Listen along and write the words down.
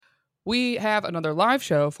We have another live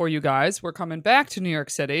show for you guys. We're coming back to New York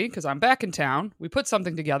City because I'm back in town. We put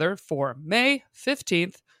something together for May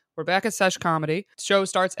 15th. We're back at Sesh Comedy. The show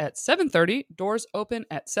starts at 7:30. Doors open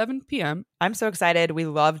at 7 p.m. I'm so excited. We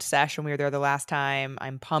loved Sesh when we were there the last time.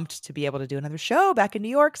 I'm pumped to be able to do another show back in New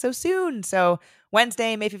York so soon. So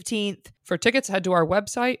Wednesday, May 15th. For tickets, head to our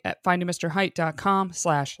website at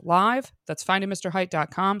findingmrheight.com/live. That's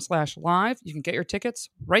findingmrheight.com/live. You can get your tickets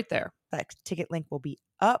right there. That ticket link will be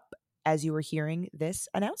up as you were hearing this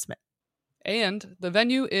announcement. And the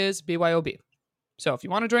venue is BYOB. So if you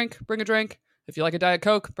want a drink, bring a drink. If you like a Diet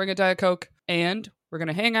Coke, bring a Diet Coke. And we're going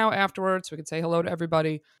to hang out afterwards. We can say hello to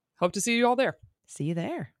everybody. Hope to see you all there. See you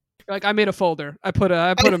there. Like, I made a folder. I put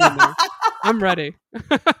them in there. I'm ready.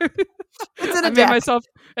 I made myself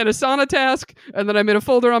an Asana task, and then I made a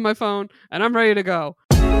folder on my phone, and I'm ready to go.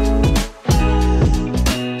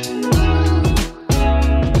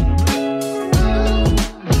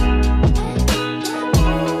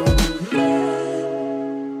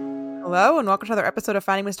 Hello, and welcome to another episode of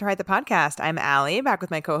Finding Mr. Height, the podcast. I'm Allie, back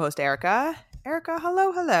with my co-host Erica. Erica,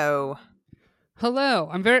 hello. Hello.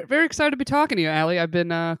 I'm very, very excited to be talking to you, Allie. I've been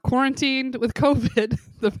quarantined with COVID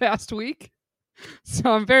the past week,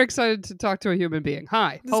 so I'm very excited to talk to a human being.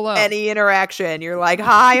 Hi. Hello. Any interaction, you're like,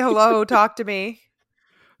 hi, hello, talk to me.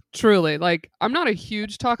 Truly. Like, I'm not a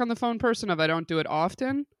huge talk on the phone person if I don't do it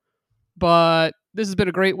often, but this has been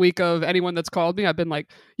a great week of anyone that's called me. I've been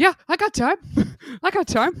like, yeah, I got time. Do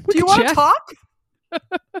you want to talk? We can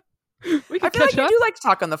I feel like catch up. you do like to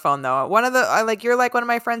talk on the phone, though. You're like one of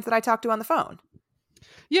my friends that I talk to on the phone.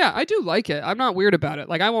 Yeah, I do like it. I'm not weird about it.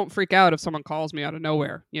 Like, I won't freak out if someone calls me out of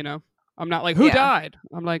nowhere, you know? I'm not like, who died?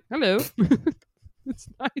 I'm like, hello. It's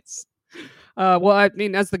nice. Well, I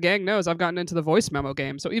mean, as the gang knows, I've gotten into the voice memo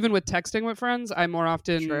game. So even with texting with friends, I more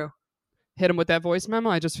often hit them with that voice memo.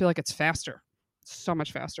 I just feel like it's faster. So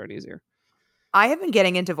much faster and easier. I have been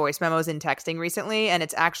getting into voice memos in texting recently, and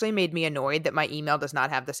it's actually made me annoyed that my email does not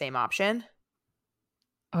have the same option.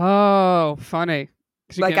 Oh, funny.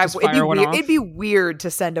 Like, it'd be weird to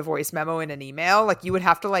send a voice memo in an email. Like, you would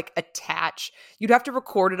have to you'd have to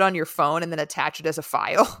record it on your phone and then attach it as a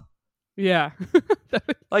file. Yeah.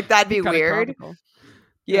 Like, that'd be weird.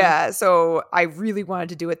 Yeah, so I really wanted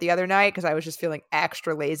to do it the other night because I was just feeling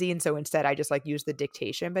extra lazy, and so instead I just used the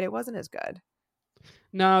dictation, but it wasn't as good.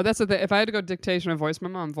 No, that's the thing. If I had to go dictation or voice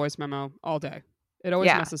memo, I'm voice memo all day. It always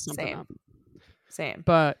messes something up. Same.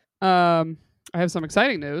 But I have some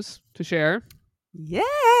exciting news to share. Yeah.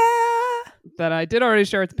 That I did already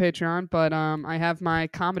share with the Patreon, but I have my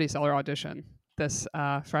Comedy Cellar audition this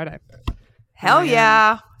Friday. Hell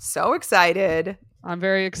yeah. So excited. I'm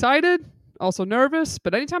very excited, also nervous,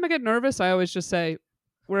 but anytime I get nervous, I always just say,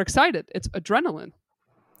 we're excited. It's adrenaline.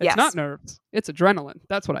 It's not nerves. It's adrenaline.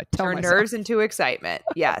 That's what I tell myself. Turn nerves into excitement.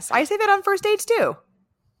 Yes. I say that on first dates too.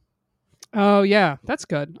 Oh, yeah. That's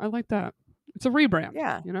good. I like that. It's a rebrand.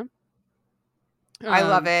 Yeah. You know? I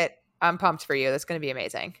love it. I'm pumped for you. That's going to be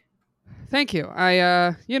amazing. Thank you.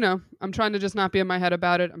 I'm trying to just not be in my head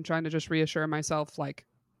about it. I'm trying to just reassure myself, like,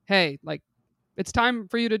 hey, like, it's time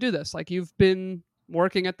for you to do this. Like, you've been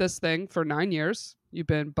working at this thing for 9 years. You've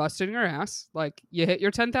been busting your ass. Like, you hit your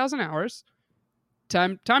 10,000 hours.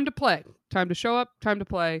 Time to play. Time to show up. Time to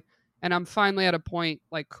play. And I'm finally at a point,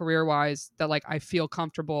 like, career-wise, that, like, I feel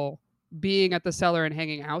comfortable being at the Cellar and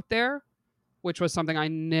hanging out there, which was something I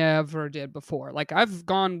never did before. Like, I've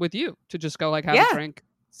gone with you to just go, like, have a drink,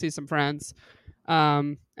 see some friends.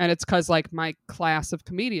 And it's because, like, my class of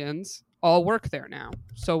comedians all work there now.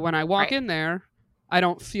 So when I walk in there, I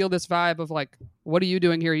don't feel this vibe of, like, what are you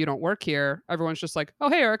doing here? You don't work here. Everyone's just like, oh,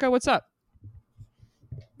 hey, Erica, what's up?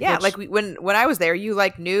 Yeah, when I was there, you,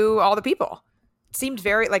 like, knew all the people. It seemed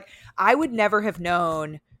very, like, I would never have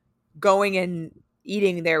known going and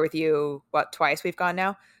eating there with you, twice we've gone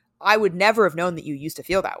now? I would never have known that you used to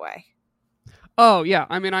feel that way. Oh, yeah.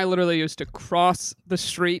 I mean, I literally used to cross the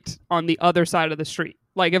street on the other side of the street.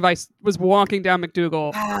 Like, if I was walking down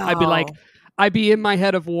McDougal, wow. I'd be in my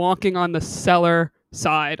head of walking on the Cellar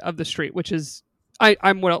side of the street, which is,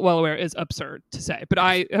 I'm well aware is absurd to say. But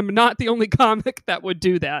I am not the only comic that would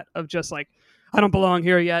do that, of just, like, I don't belong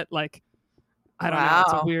here yet. Like, I don't know.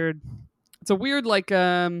 It's a weird, like,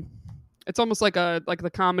 it's almost like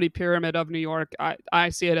the comedy pyramid of New York. I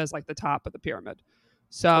see it as, like, the top of the pyramid.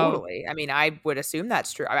 So totally. I mean, I would assume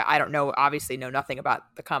that's true. I don't know, obviously know nothing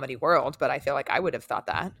about the comedy world, but I feel like I would have thought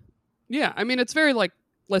that. Yeah. I mean, it's very, like,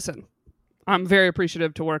 listen, I'm very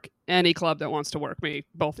appreciative to work any club that wants to work me,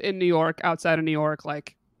 both in New York, outside of New York.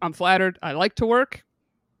 Like, I'm flattered. I like to work.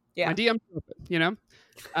 Yeah. My DM's open, you know?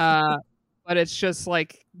 But it's just,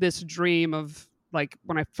 like, this dream of like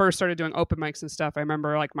when I first started doing open mics and stuff, I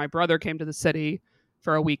remember like my brother came to the city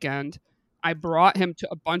for a weekend. I brought him to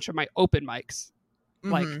a bunch of my open mics.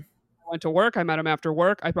 Like I went to work, I met him after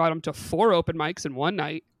work. I brought him to 4 open mics in one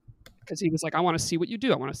night because he was like, I want to see what you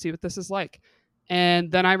do. I want to see what this is like.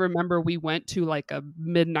 And then I remember we went to like a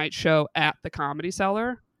midnight show at the Comedy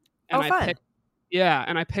Cellar. And fun.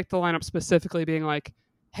 I picked the lineup specifically being like,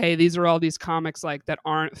 hey, these are all these comics like that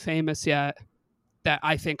aren't famous yet that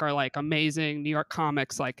I think are like amazing New York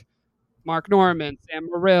comics, like Mark Norman, Sam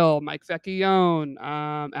Morrill, Mike Vecchione,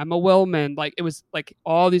 Emma Willman. Like it was like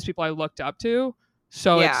all these people I looked up to.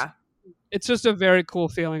 So it's just a very cool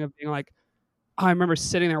feeling of being like, I remember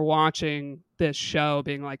sitting there watching this show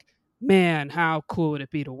being like, man, how cool would it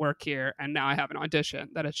be to work here? And now I have an audition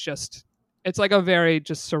that it's like a very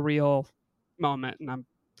just surreal moment. And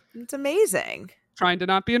it's amazing. Trying to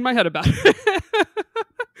not be in my head about it.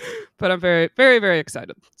 But I'm very, very, very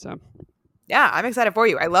excited. So yeah, I'm excited for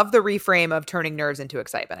you. I love the reframe of turning nerves into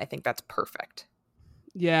excitement. I think that's perfect.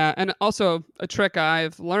 Yeah. And also a trick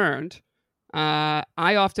I've learned, I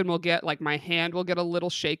often will get like my hand will get a little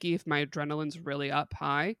shaky if my adrenaline's really up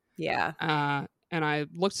high. Yeah. And I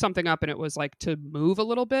looked something up and it was like to move a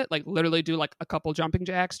little bit, like literally do like a couple jumping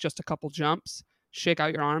jacks, just a couple jumps, shake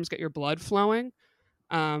out your arms, get your blood flowing.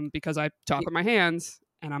 Because I talk with my hands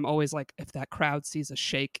and I'm always like, if that crowd sees a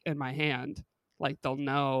shake in my hand, like they'll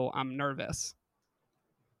know I'm nervous.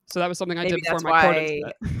 So that was something I did before my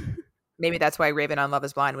quota. Maybe that's why Raven on Love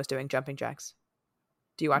is Blind was doing jumping jacks.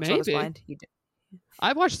 Do you watch Love is Blind? You do.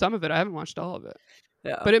 I've watched some of it. I haven't watched all of it.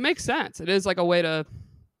 Yeah. But it makes sense. It is like a way to,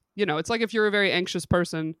 it's like if you're a very anxious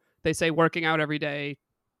person, they say working out every day.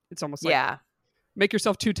 It's almost like make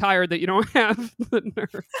yourself too tired that you don't have the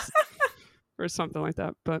nerves or something like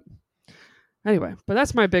that. But anyway,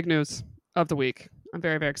 that's my big news of the week. I'm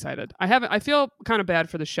very, very excited. I feel kind of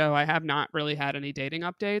bad for the show. I have not really had any dating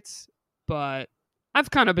updates, but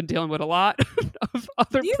I've kind of been dealing with a lot of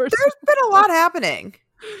other persons. There's been a lot happening.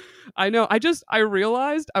 I know. I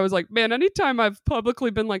realized, I was like, man, anytime I've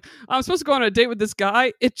publicly been like, I'm supposed to go on a date with this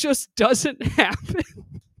guy, it just doesn't happen.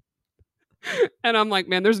 And I'm like,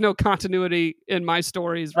 man, there's no continuity in my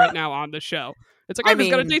stories right now on the show. It's like, I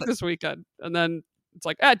just got a date this weekend. And then it's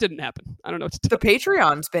like, it didn't happen. I don't know what to tell you. The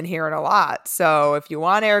Patreon's been hearing a lot. So if you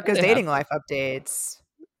want Erica's dating life updates.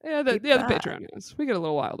 Yeah, the Patreon is. We get a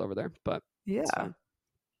little wild over there, but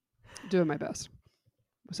doing my best.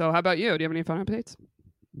 So how about you? Do you have any fun updates?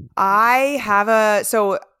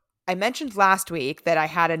 So I mentioned last week that I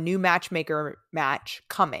had a new matchmaker match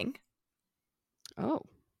coming. Oh.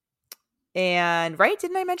 And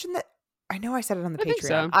didn't I mention that? I know I said it on the Patreon. Think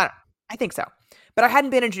so. I think so. But I hadn't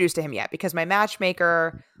been introduced to him yet because my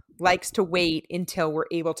matchmaker likes to wait until we're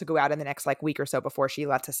able to go out in the next week or so before she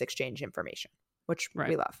lets us exchange information, which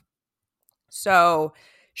we love. So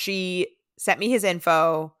she sent me his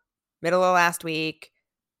info middle of last week.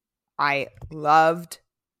 I loved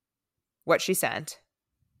what she sent.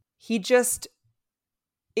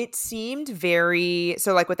 It seemed very,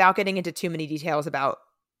 so without getting into too many details about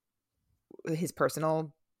his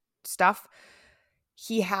personal stuff,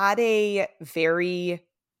 he had a very,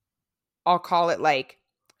 I'll call it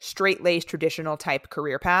straight-laced traditional type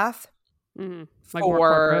career path. Mm-hmm. More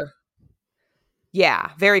corporate.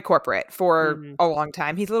 Yeah, very corporate for a long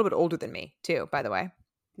time. He's a little bit older than me too, by the way.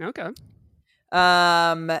 Okay.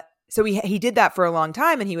 So he did that for a long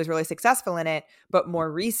time and he was really successful in it. But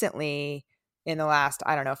more recently, in the last,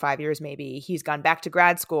 5 years maybe, he's gone back to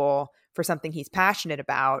grad school for something he's passionate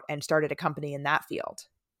about and started a company in that field.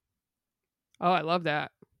 Oh, I love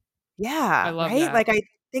that. Yeah. I love that. I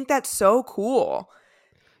think that's so cool.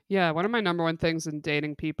 Yeah. One of my number one things in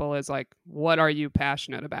dating people is what are you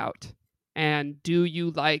passionate about? And do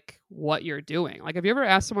you like what you're doing? Have you ever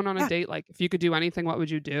asked someone on a date, if you could do anything, what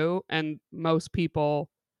would you do? And most people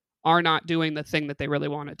are not doing the thing that they really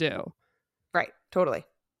want to do. Right. Totally.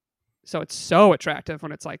 So it's so attractive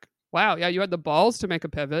when it's like, wow, yeah, you had the balls to make a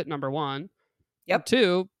pivot, number one. Yep. And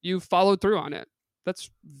two, you followed through on it.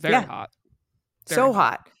 That's very hot. Very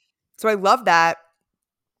hot. So I love that.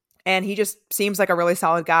 And he just seems like a really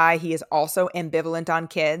solid guy. He is also ambivalent on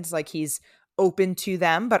kids. He's open to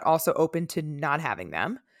them, but also open to not having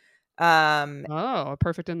them.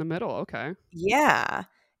 Perfect in the middle. Okay. Yeah.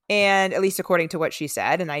 And at least according to what she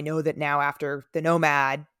said, and I know that now after the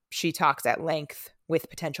Nomad, she talks at length with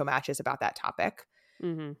potential matches about that topic.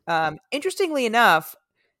 Mm-hmm. Interestingly enough,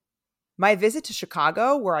 my visit to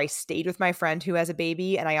Chicago, where I stayed with my friend who has a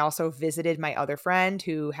baby, and I also visited my other friend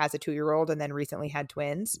who has a 2-year-old and then recently had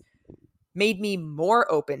twins, made me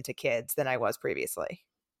more open to kids than I was previously.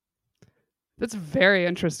 That's very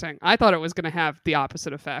interesting. I thought it was going to have the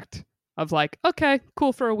opposite effect. of like, okay,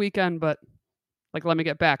 cool for a weekend, but like let me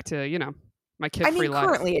get back to, my kid-free life.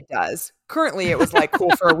 Currently it does. Currently it was like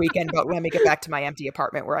cool for a weekend, but let me get back to my empty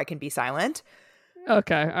apartment where I can be silent.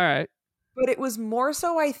 Okay, all right. But it was more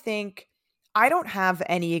so, I think, I don't have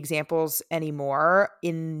any examples anymore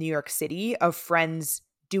in New York City of friends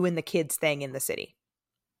doing the kids thing in the city.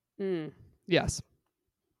 Yes.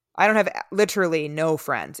 I don't have literally no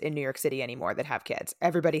friends in New York City anymore that have kids.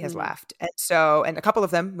 Everybody has left. And a couple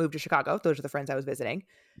of them moved to Chicago. Those are the friends I was visiting.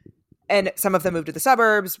 And some of them moved to the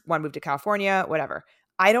suburbs. One moved to California, whatever.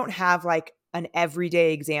 I don't have like an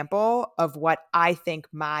everyday example of what I think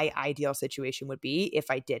my ideal situation would be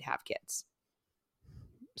if I did have kids.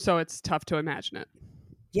 So it's tough to imagine it.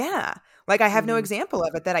 Yeah. Like I have no example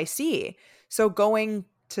of it that I see. So going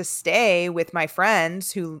to stay with my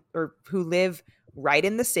friends who live right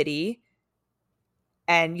in the city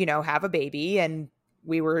and, have a baby, and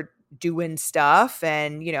we were doing stuff,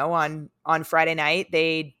 and, on Friday night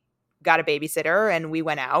they got a babysitter and we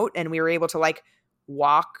went out and we were able to like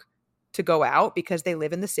walk to go out because they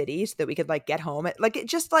live in the city so that we could like get home.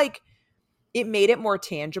 It made it more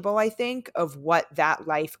tangible, I think, of what that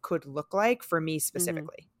life could look like for me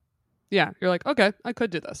specifically. Yeah. You're like, okay, I could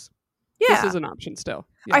do this. Yeah. This is an option still.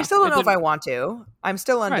 Yeah, I still don't know if I want to. I'm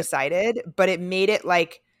still undecided, but it made it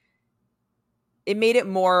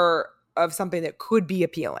more of something that could be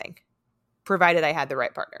appealing, provided I had the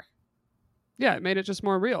right partner. Yeah, it made it just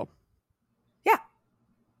more real. Yeah,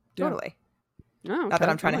 totally. Oh, okay. Not that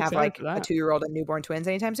I'm trying to have like a 2-year-old and newborn twins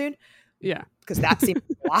anytime soon. Yeah. Because that seems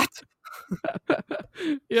a lot.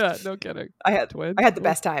 Yeah, no kidding. I had twins. I had the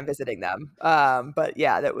best time visiting them. But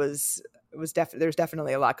yeah, there's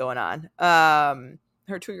definitely a lot going on.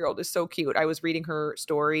 Her 2-year-old is so cute. I was reading her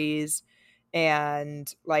stories,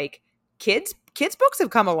 and like kids books have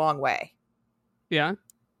come a long way. Yeah.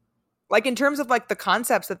 Like in terms of like the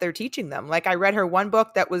concepts that they're teaching them. Like I read her one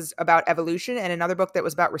book that was about evolution and another book that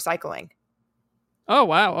was about recycling. Oh,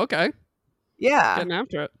 wow. Okay. Yeah. Getting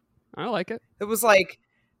after it. I like it. It was like,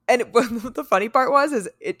 and the funny part is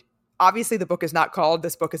it obviously the book is not called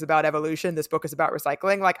 "This book is about evolution. This book is about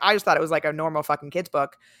recycling." Like I just thought it was like a normal fucking kid's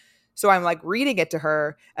book. So I'm like reading it to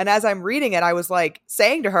her. And as I'm reading it, I was like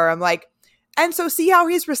saying to her, I'm like, and so see how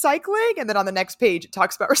he's recycling? And then on the next page, it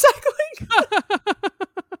talks about recycling.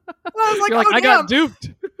 I was like, I got duped.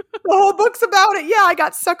 The whole book's about it. Yeah, I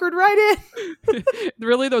got suckered right in.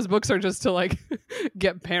 Really, those books are just to like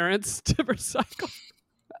get parents to recycle.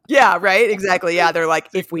 Yeah, right. Exactly. Yeah, they're like,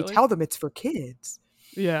 if we tell them it's for kids.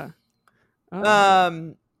 Yeah.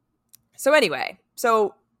 Oh. So anyway,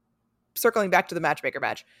 circling back to the matchmaker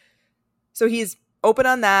match. So he's open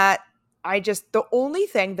on that. The only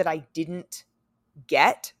thing that I didn't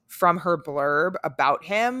get from her blurb about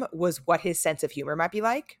him was what his sense of humor might be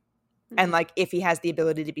like. Mm-hmm. And like if he has the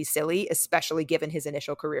ability to be silly, especially given his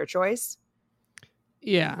initial career choice.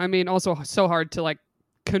 Yeah. I mean, also so hard to like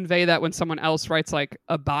convey that when someone else writes like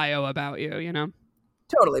a bio about you,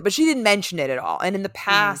 Totally. But she didn't mention it at all. And in the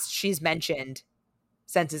past, she's mentioned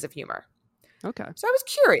senses of humor. Okay. So I was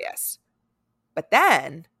curious. But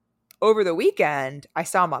then over the weekend, I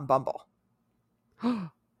saw him on Bumble.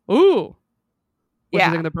 Ooh. What do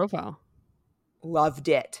you think of the profile? Loved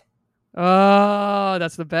it. Oh,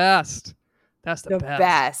 that's the best. That's the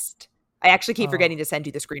best. I actually keep forgetting to send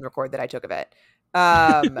you the screen record that I took of it.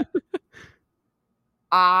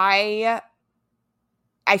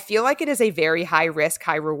 I feel like it is a very high risk,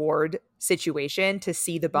 high reward situation to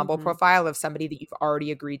see the Bumble profile of somebody that you've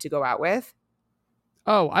already agreed to go out with.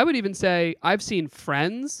 Oh, I would even say I've seen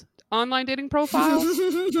friends' online dating profiles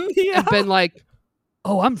and been like,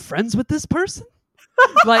 oh, I'm friends with this person?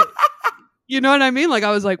 Like, you know what I mean? Like,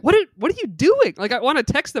 I was like, what are you doing? Like, I want to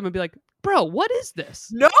text them and be like, bro, what is this?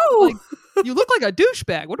 No! Like, you look like a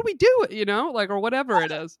douchebag. What do we do? Like, or whatever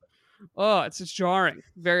it is. Oh, it's just jarring.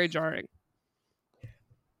 Very jarring.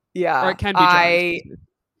 Yeah. Or it can be jarring.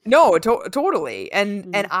 No, totally.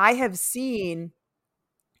 And I have seen,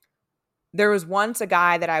 there was once a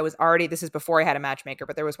guy that I was already, this is before I had a matchmaker,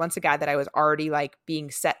 but there was once a guy that I was already like being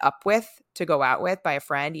set up with to go out with by a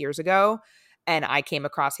friend years ago. And I came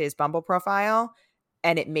across his Bumble profile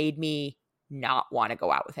and it made me not want to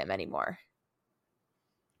go out with him anymore.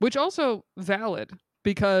 Which also valid,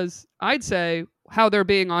 because I'd say how they're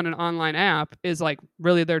being on an online app is like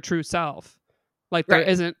really their true self. Like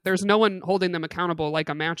there's no one holding them accountable like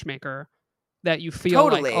a matchmaker that you feel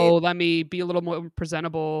like, oh, let me be a little more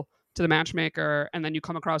presentable to the matchmaker. And then you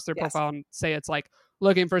come across their profile and say it's like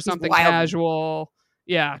looking for something casual.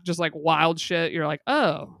 Yeah. Just like wild shit. You're like,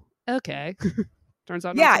 oh, okay. Turns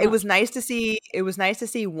out. Yeah. It was nice to see. It was nice to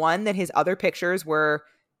see one that his other pictures were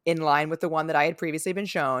in line with the one that I had previously been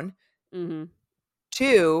shown. Mm-hmm.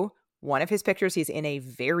 2, one of his pictures, he's in a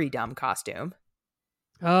very dumb costume.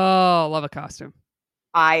 Oh, love a costume.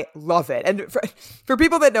 I love it. And for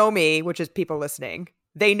people that know me, which is people listening,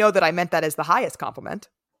 they know that I meant that as the highest compliment.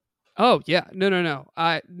 Oh yeah, no.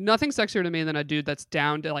 Nothing sexier to me than a dude that's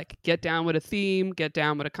down to like get down with a theme, get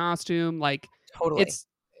down with a costume. Like Totally. it's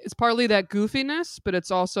partly that goofiness, but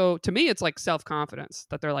it's also, to me, it's like self-confidence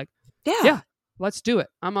that they're like, Yeah. yeah, let's do it.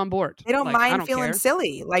 I'm on board. They don't like, I mind don't feeling care.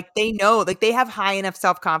 silly. Like they know, like they have high enough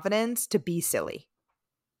self-confidence to be silly.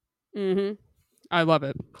 Mm-hmm. I love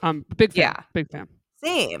it. I'm a big fan. Yeah. Big fan.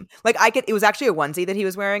 Same. Like it was actually a onesie that he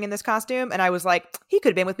was wearing in this costume. And I was like, he could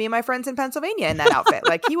have been with me and my friends in Pennsylvania in that outfit.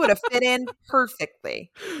 Like he would have fit in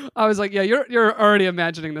perfectly. I was like, yeah, you're already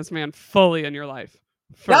imagining this man fully in your life.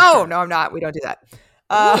 No, sure. no, I'm not. We don't do that.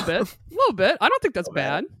 A little bit. I don't think that's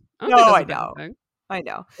bad. I don't No, think I that's a bad know. thing. I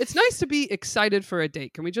know. It's nice to be excited for a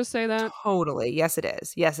date. Can we just say that? Totally. Yes, it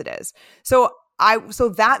is. Yes, it is. So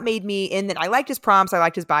that made me I liked his prompts, I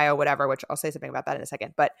liked his bio, whatever, which I'll say something about that in a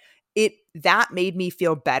second. But that made me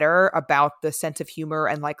feel better about the sense of humor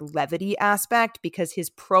and like levity aspect, because his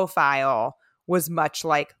profile was much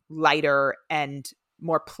like lighter and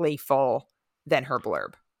more playful than her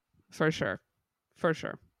blurb. For sure.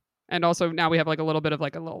 And also now we have like a little bit of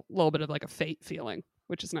like a little bit of like a fate feeling,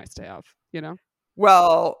 which is nice to have, you know?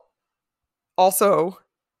 Well, also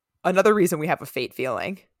another reason we have a fate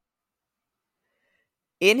feeling.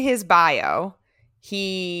 In his bio,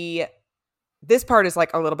 this part is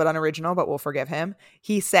like a little bit unoriginal, but we'll forgive him.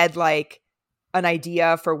 He said like an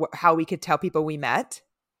idea for how we could tell people we met.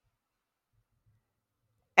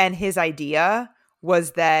 And his idea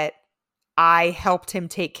was that I helped him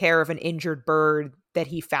take care of an injured bird that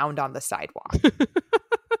he found on the sidewalk.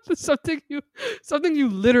 something you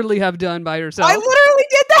literally have done by yourself. I literally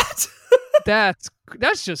did that.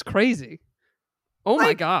 That's just crazy. Oh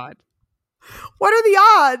my God. What are the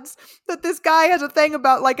odds that this guy has a thing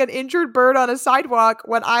about like an injured bird on a sidewalk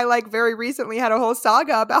when I like very recently had a whole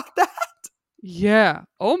saga about that? Yeah.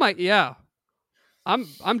 Oh my, yeah.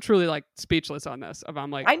 I'm truly like speechless on this. I'm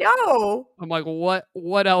like, I know. I'm like,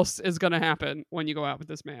 what else is gonna happen when you go out with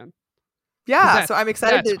this man? Yeah, so I'm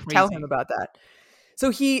excited to tell crazy. him about that.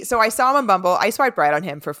 So I saw him on Bumble. I swiped right on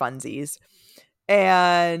him for funsies.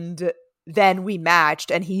 And then we matched,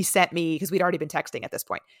 and he sent me, because we'd already been texting at this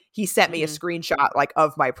point, he sent me a screenshot like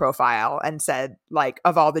of my profile and said like,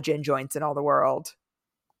 of all the gin joints in all the world.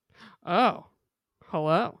 Oh,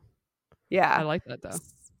 hello. Yeah. I like that though.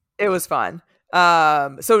 It was fun.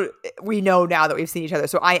 So we know now that we've seen each other.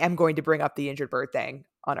 So I am going to bring up the injured bird thing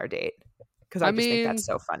on our date, because I just think that's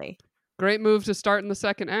so funny. Great move to start in the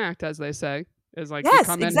second act, as they say. Is like, yes, you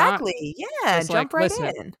come exactly. in jump right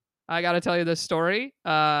in. I got to tell you this story.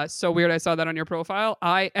 So weird. I saw that on your profile.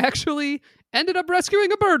 I actually ended up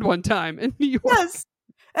rescuing a bird one time in New York. Yes.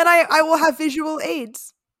 And I will have visual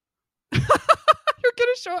aids. Are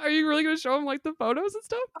you really going to show him like the photos and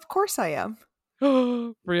stuff? Of course I am.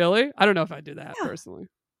 Really? I don't know if I'd do that personally.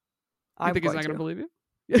 You think he's not going to believe you?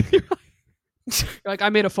 You're like, I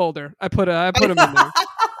made a folder. I put him in there.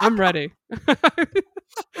 I'm ready.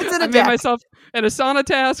 I made myself an Asana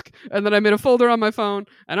task, and then I made a folder on my phone,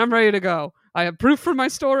 and I'm ready to go. I have proof for my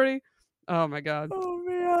story. Oh my God. Oh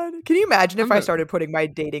man. Can you imagine if I started putting my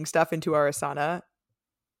dating stuff into our Asana?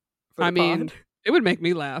 I mean, it would make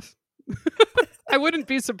me laugh. I wouldn't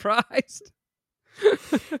be surprised.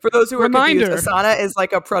 For those who are confused, Asana is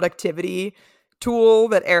like a productivity tool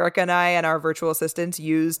that Erica and I and our virtual assistants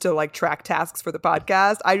use to like track tasks for the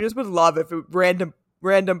podcast. I just would love if a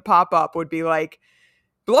random pop-up would be like,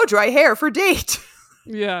 blow dry hair for date.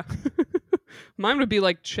 Yeah. Mine would be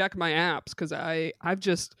like, check my apps, because I've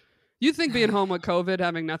just, you think being home with COVID,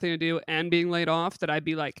 having nothing to do and being laid off, that I'd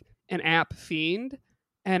be like an app fiend,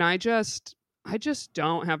 and I just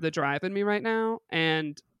don't have the drive in me right now.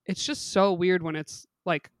 And it's just so weird when it's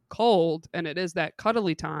like cold and it is that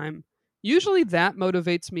cuddly time. Usually that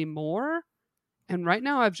motivates me more. And right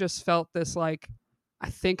now I've just felt this like, I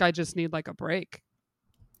think I just need like a break.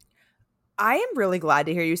 I am really glad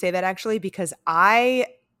to hear you say that, actually, because I,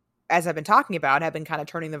 as I've been talking about, have been kind of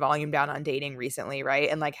turning the volume down on dating recently, right?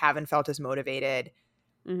 And like haven't felt as motivated.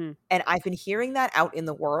 Mm-hmm. And I've been hearing that out in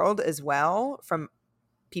the world as well from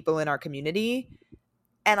people in our community.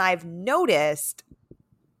 And I've noticed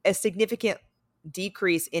a significant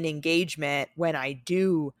decrease in engagement when I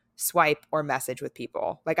do swipe or message with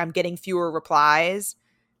people. Like I'm getting fewer replies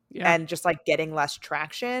and just like getting less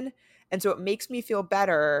traction. And so it makes me feel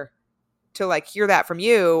better to like hear that from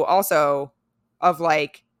you also, of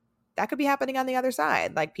like, that could be happening on the other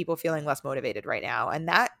side, like people feeling less motivated right now. And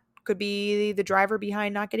that could be the driver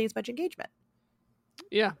behind not getting as much engagement.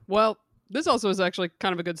 Yeah. Well, this also is actually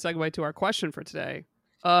kind of a good segue to our question for today.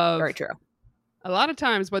 Very true. A lot of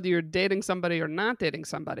times, whether you're dating somebody or not dating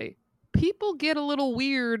somebody, people get a little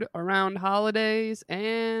weird around holidays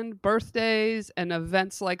and birthdays and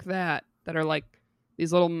events like that are like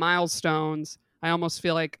these little milestones. I almost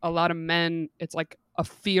feel like a lot of men, it's like a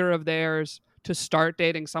fear of theirs to start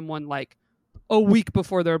dating someone like a week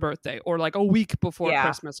before their birthday or like a week before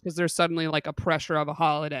Christmas, because there's suddenly like a pressure of a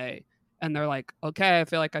holiday and they're like, okay, I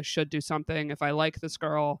feel like I should do something if I like this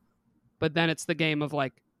girl. But then it's the game of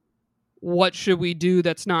like, what should we do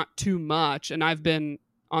that's not too much? And I've been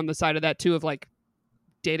on the side of that too, of like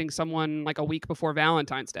dating someone like a week before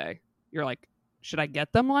Valentine's Day. You're like, should I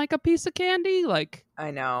get them like a piece of candy? Like,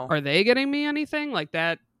 I know. Are they getting me anything? Like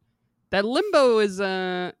that limbo is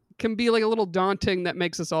can be like a little daunting. That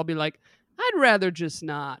makes us all be like, I'd rather just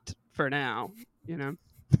not for now, you know?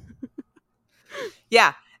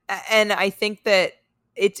 Yeah. And I think that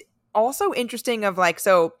it's also interesting of like,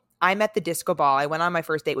 so I met the disco ball. I went on my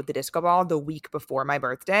first date with the disco ball the week before my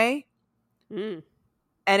birthday. Mm.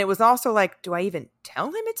 And it was also like, do I even tell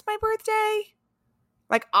him it's my birthday?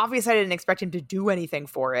 Like, obviously I didn't expect him to do anything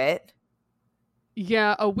for it.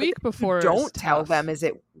 Yeah, a week before. Don't tell them. Is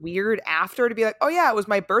it weird after to be like, oh yeah, it was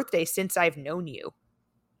my birthday since I've known you?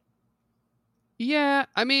 Yeah,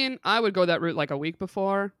 I mean, I would go that route like a week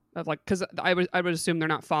before, of like, because I would assume they're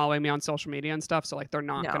not following me on social media and stuff, so like they're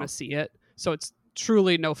not going to see it. So it's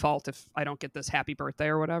truly no fault if I don't get this happy birthday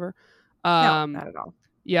or whatever. No, not at all.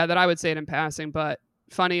 Yeah, that I would say it in passing, but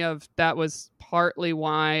funny of that was partly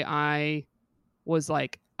why I was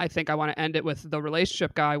like, I think I want to end it with the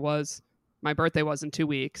relationship guy. Was my birthday was in 2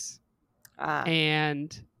 weeks,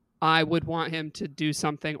 and I would want him to do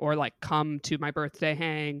something or like come to my birthday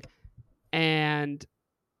hang. And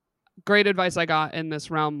great advice I got in this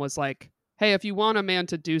realm was like, hey, if you want a man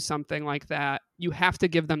to do something like that, you have to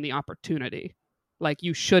give them the opportunity. Like,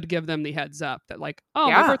 you should give them the heads up that like, oh,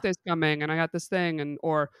 my birthday's coming and I got this thing, and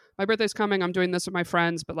or my birthday's coming, I'm doing this with my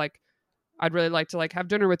friends, but like I'd really like to like have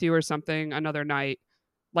dinner with you or something another night.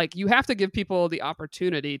 Like, you have to give people the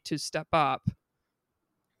opportunity to step up.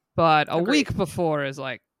 But a week before is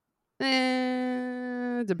like,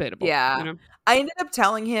 debatable. Yeah. You know? I ended up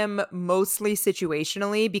telling him mostly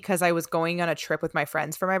situationally because I was going on a trip with my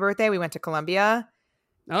friends for my birthday. We went to Colombia.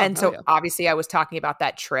 Obviously I was talking about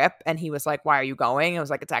that trip and he was like, why are you going? I was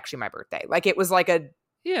like, it's actually my birthday. Like, it was like an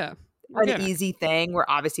easy thing where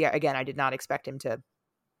obviously, again, I did not expect him to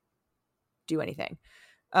do anything.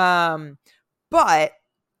 But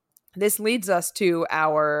this leads us to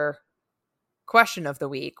our question of the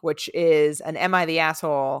week, which is an Am I the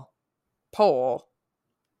Asshole poll,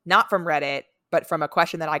 not from Reddit, but from a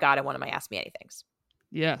question that I got in one of my Ask Me Anythings.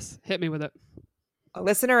 Yes, hit me with it. A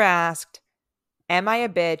listener asked, am I a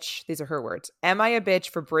bitch? These are her words. Am I a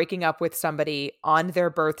bitch for breaking up with somebody on their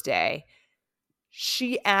birthday?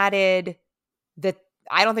 She added that,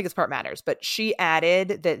 I don't think this part matters, but she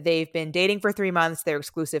added that they've been dating for 3 months. They're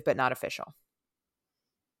exclusive, but not official.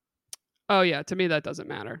 Oh, yeah. To me, that doesn't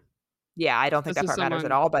matter. Yeah, I don't think that part matters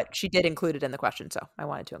at all, but she did include it in the question, so I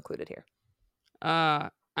wanted to include it here.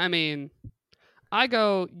 I mean, I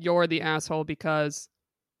go, you're the asshole, because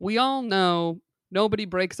we all know nobody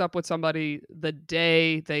breaks up with somebody the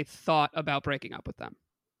day they thought about breaking up with them.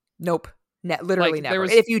 Nope. Literally like, never.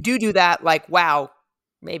 If you do that, like, wow,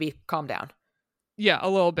 maybe calm down. Yeah, a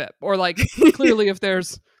little bit. Or like, clearly if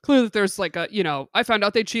there's like a, you know, I found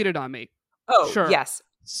out they cheated on me. Oh, sure. Yes.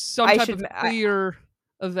 Some type of clear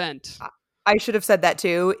event. I should have said that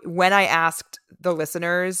too. When I asked the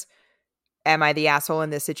listeners, am I the asshole in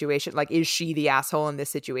this situation? Like, is she the asshole in this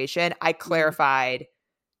situation? I clarified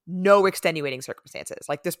no extenuating circumstances.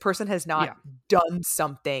 Like, this person has not done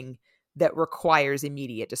something that requires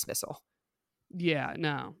immediate dismissal. Yeah,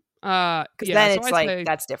 no. Because then it's like,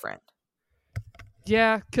 that's different.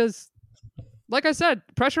 Yeah, because like I said,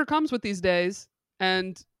 pressure comes with these days,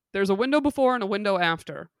 and there's a window before and a window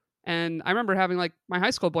after. And I remember having like my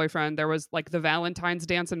high school boyfriend, there was like the Valentine's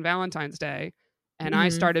dance and Valentine's Day. And I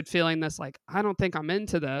started feeling this, like, I don't think I'm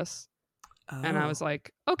into this. Oh. And I was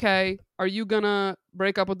like, okay, are you gonna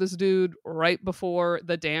break up with this dude right before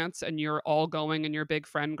the dance and you're all going in your big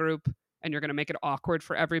friend group and you're gonna make it awkward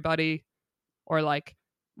for everybody? Or like,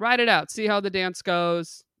 ride it out, see how the dance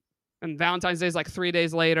goes. And Valentine's Day is like 3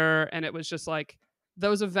 days later. And it was just like,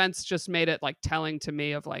 those events just made it like telling to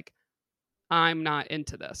me of like, I'm not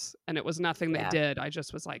into this. And it was nothing they did. I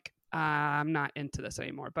just was like, I'm not into this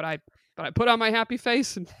anymore. But I put on my happy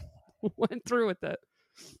face and went through with it.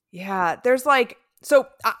 Yeah, there's like, so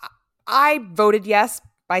I voted yes.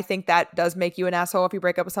 I think that does make you an asshole if you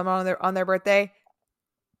break up with someone on their birthday.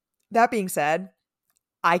 That being said,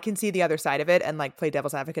 I can see the other side of it and like play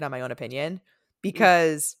devil's advocate on my own opinion,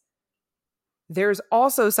 because there's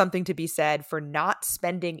also something to be said for not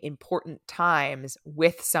spending important times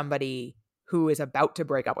with somebody who is about to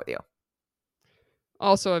break up with you.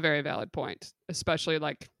 Also a very valid point, especially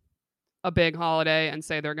like a big holiday and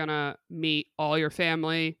say they're going to meet all your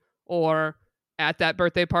family, or at that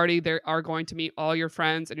birthday party, they are going to meet all your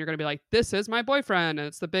friends and you're going to be like, this is my boyfriend. And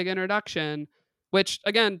it's the big introduction, which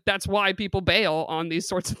again, that's why people bail on these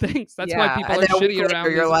sorts of things. That's why people are shitty around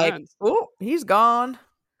these events. Oh, he's gone.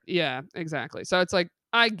 Yeah, exactly. So it's like,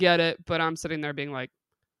 I get it, but I'm sitting there being like,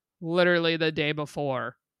 literally the day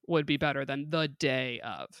before would be better than the day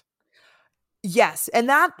of. Yes. And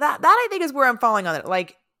that I think is where I'm falling on it.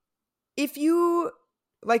 Like, if you,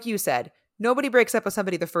 like you said, nobody breaks up with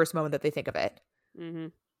somebody the first moment that they think of it. Mm-hmm.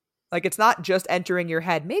 Like, it's not just entering your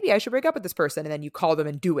head, maybe I should break up with this person, and then you call them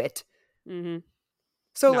and do it. Mm-hmm.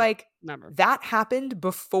 So, No, like, never. that happened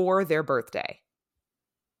before their birthday.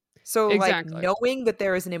 So, Exactly. like, knowing that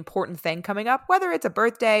there is an important thing coming up, whether it's a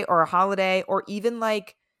birthday or a holiday or even,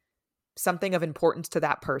 like, something of importance to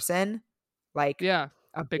that person, like a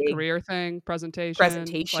big career thing,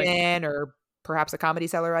 presentation, or perhaps a Comedy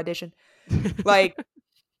Cellar audition. Like,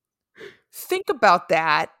 think about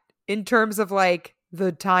that in terms of, like,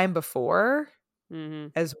 the time before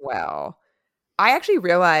as well. I actually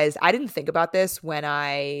realized I didn't think about this when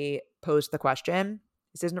I posed the question.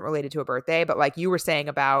 This isn't related to a birthday, but like you were saying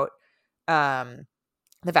about the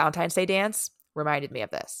Valentine's Day dance reminded me of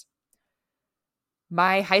this.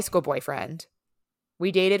 My high school boyfriend,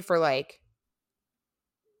 we dated for like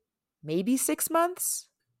maybe 6 months.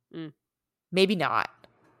 Maybe not.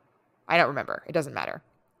 I don't remember. It doesn't matter.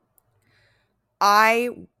 I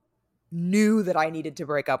knew that I needed to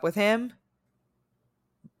break up with him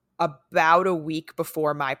about a week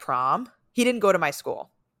before my prom. He didn't go to my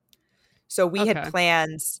school. So we had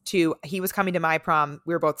plans he was coming to my prom.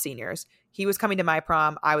 We were both seniors. He was coming to my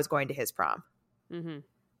prom. I was going to his prom. Mm-hmm.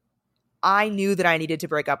 I knew that I needed to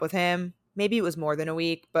break up with him. Maybe it was more than a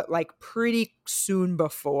week, but like pretty soon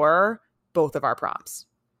before both of our proms.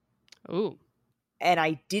 Ooh. And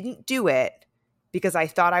I didn't do it because I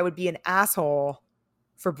thought I would be an asshole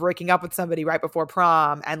for breaking up with somebody right before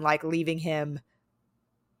prom and like leaving him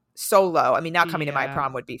solo. I mean, not coming to my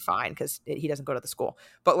prom would be fine because he doesn't go to the school,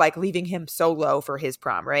 but like leaving him solo for his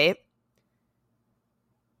prom, right?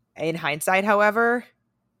 In hindsight, however,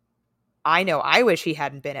 I know I wish he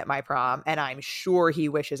hadn't been at my prom, and I'm sure he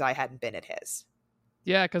wishes I hadn't been at his.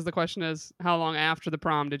 Yeah, because the question is, how long after the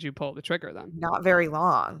prom did you pull the trigger then? Not very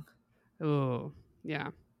long. Oh, yeah.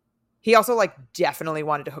 He also like definitely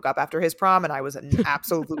wanted to hook up after his prom, and I was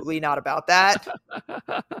absolutely not about that.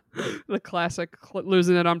 The classic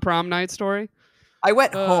losing it on prom night story. I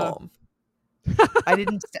went home. I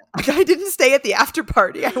didn't stay at the after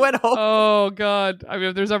party. I went home. Oh God. I mean,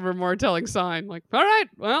 if there's ever a more telling sign, like, all right,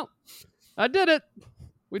 well, I did it.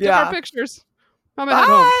 We took our pictures. I'm at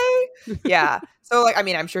home. Yeah. So like, I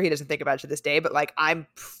mean, I'm sure he doesn't think about it to this day, but like, I'm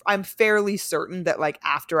fairly certain that like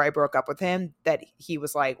after I broke up with him, that he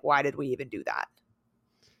was like, why did we even do that?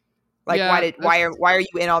 Like, why are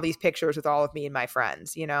you in all these pictures with all of me and my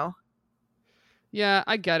friends, you know? Yeah,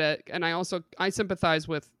 I get it. And I sympathize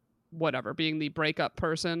with whatever, being the breakup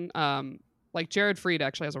person. Like Jared Freed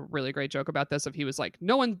actually has a really great joke about this. If he was like,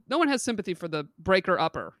 no one has sympathy for the breaker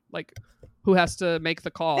upper, like who has to make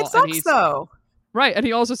the call. It sucks though. Right. And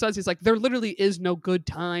he also says, he's like, there literally is no good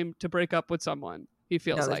time to break up with someone. He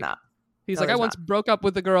feels like. Not. He's like, I once broke up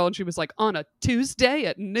with a girl and she was like, on a Tuesday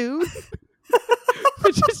at noon.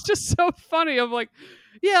 Which is just so funny. I'm like,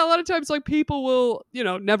 yeah, a lot of times like people will,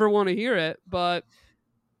 never want to hear it. But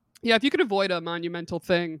yeah, if you could avoid a monumental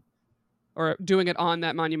thing or doing it on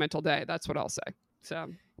that monumental day, that's what I'll say.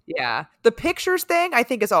 So yeah. The pictures thing I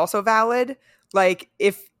think is also valid. Like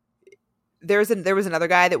if there was another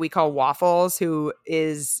guy that we call Waffles, who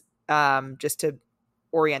is just to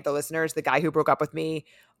orient the listeners, the guy who broke up with me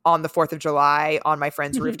on the 4th of July on my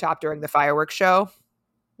friend's rooftop during the fireworks show.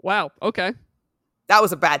 Wow. Okay. That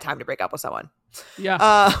was a bad time to break up with someone.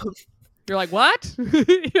 Yeah. You're like, what? Can't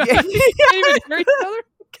even hear each other?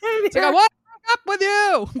 It's like, I want to break up with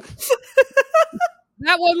you.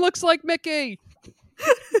 That one looks like Mickey.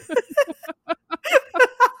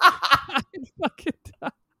 I'd fucking die.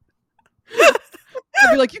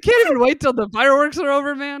 I'd be like, you can't even wait till the fireworks are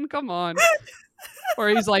over, man. Come on. Or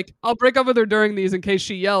he's like, I'll break up with her during these in case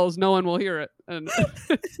she yells. No one will hear it. And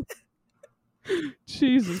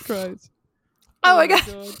Jesus Christ. Oh my God.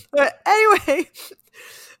 But anyway,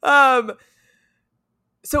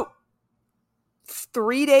 so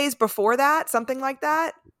 3 days before that, something like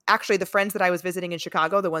that, actually the friends that I was visiting in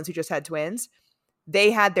Chicago, the ones who just had twins,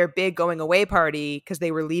 they had their big going away party because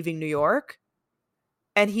they were leaving New York.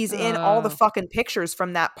 And he's in all the fucking pictures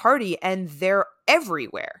from that party, and they're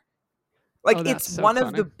everywhere. Like, it's so one funny.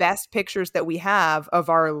 of the best pictures that we have of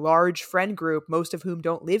our large friend group, most of whom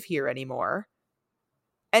don't live here anymore.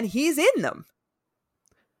 And he's in them.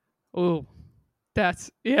 Oh,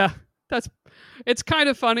 it's kind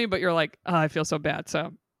of funny, but you're like, oh, I feel so bad.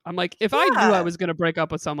 So I'm like, if I knew I was going to break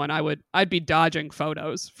up with someone, I'd be dodging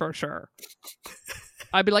photos for sure.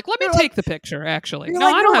 I'd be like, let me take the picture, actually. No,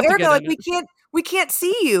 I don't have Erica, to get in it. We can't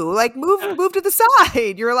see you. Like, move to the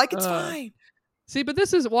side. You're like, it's fine. See, but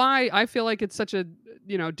this is why I feel like it's such a,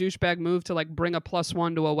 douchebag move to like bring a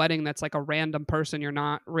 +1 to a wedding that's like a random person you're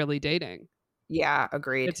not really dating. Yeah,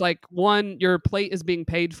 agreed. It's like, one, your plate is being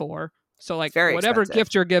paid for. So like whatever expensive.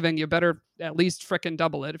 gift you're giving, you better at least frickin'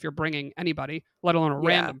 double it if you're bringing anybody, let alone a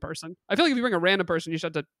random person. I feel like if you bring a random person, you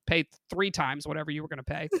should have to pay 3 times whatever you were going to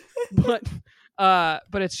pay.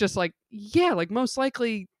 But it's just like, yeah, like most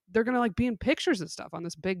likely they're going to like be in pictures and stuff on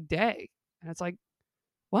this big day. And it's like,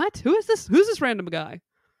 what? Who is this? Who's this random guy?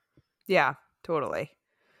 Yeah, totally.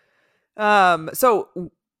 So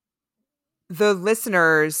the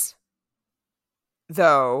listeners,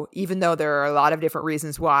 though, even though there are a lot of different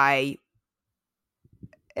reasons why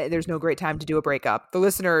there's no great time to do a breakup, the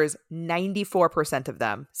listeners, 94% of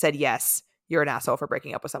them said, yes, you're an asshole for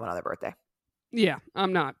breaking up with someone on their birthday. Yeah,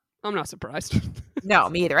 I'm not surprised. No,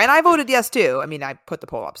 me either. And I voted yes, too. I mean, I put the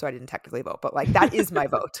poll up, so I didn't technically vote, but like that is my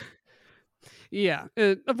vote. Yeah,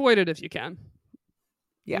 avoid it if you can.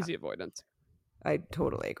 Yeah. Easy avoidance. I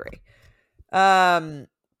totally agree. Oh,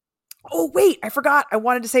 wait, I forgot. I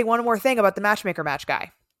wanted to say one more thing about the matchmaker match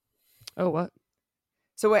guy. Oh, what?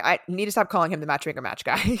 So wait, I need to stop calling him the matchmaker match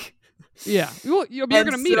guy. Yeah. You're going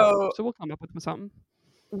to meet him, so we'll come up with something.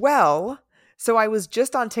 Well, so I was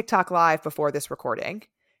just on TikTok Live before this recording.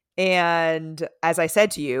 And as I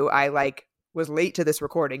said to you, I was late to this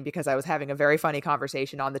recording because I was having a very funny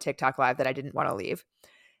conversation on the TikTok Live that I didn't want to leave.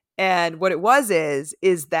 And what it was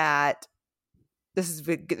is that this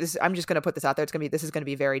I'm just going to put this out there. This is going to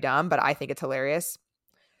be very dumb, but I think it's hilarious.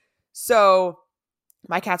 So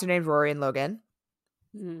my cats are named Rory and Logan.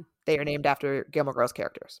 Mm. They are named after Gilmore Girls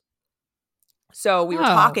characters. So we were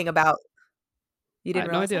talking about. You didn't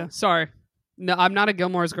realize? No idea. Sorry. No, I'm not a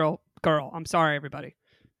Gilmore's girl. I'm sorry, everybody.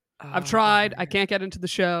 I've tried. I can't get into the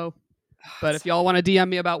show. But if y'all want to DM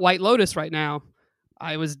me about White Lotus right now,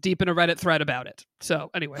 I was deep in a Reddit thread about it.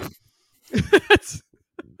 So anyway.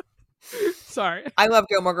 Sorry. I love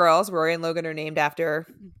Gilmore Girls. Rory and Logan are named after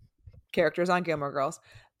characters on Gilmore Girls.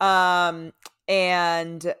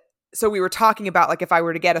 And so we were talking about like if I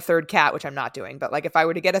were to get a third cat, which I'm not doing, but like if I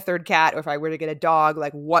were to get a third cat or if I were to get a dog,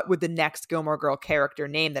 like what would the next Gilmore Girl character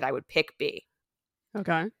name that I would pick be?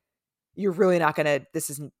 Okay. You're really not going to, this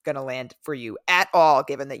isn't going to land for you at all,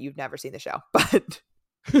 given that you've never seen the show.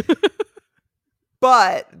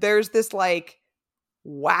 But there's this like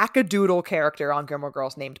wackadoodle character on Gilmore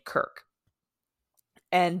Girls named Kirk.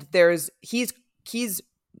 And he's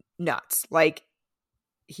nuts. Like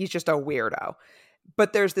he's just a weirdo.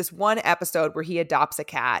 But there's this one episode where he adopts a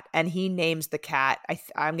cat and he names the cat.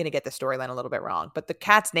 I'm going to get the storyline a little bit wrong, but the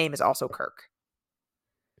cat's name is also Kirk.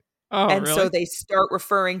 Oh, and really? So they start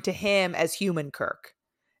referring to him as Human Kirk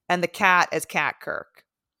and the cat as Cat Kirk.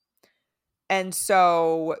 And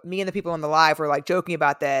so me and the people on the live were like joking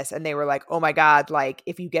about this. And they were like, oh my God, like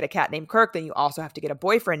if you get a cat named Kirk, then you also have to get a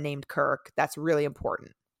boyfriend named Kirk. That's really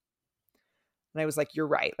important. And I was like, you're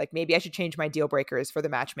right. Like maybe I should change my deal breakers for the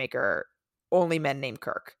matchmaker. Only men named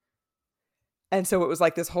Kirk. And so it was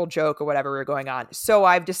like this whole joke or whatever we were going on. So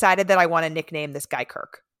I've decided that I want to nickname this guy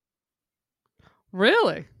Kirk.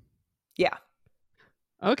 Really? Yeah.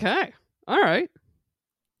 Okay. All right.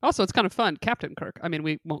 Also, it's kind of fun. Captain Kirk. I mean,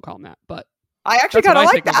 we won't call him that, but I actually kind of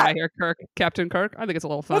like that. When I hear Kirk, Captain Kirk. I think it's a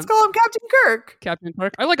little fun. Let's call him Captain Kirk. Captain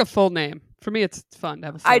Kirk. I like a full name. For me, it's fun to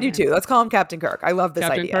have a full name. I do too. Let's call him Captain Kirk. I love this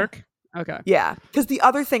Captain idea. Kirk? Okay. Yeah. Because the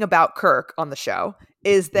other thing about Kirk on the show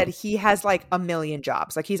is that he has like a million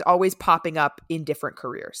jobs. Like he's always popping up in different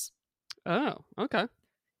careers. Oh, okay.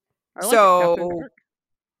 So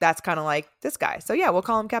that's kind of like this guy. So yeah, we'll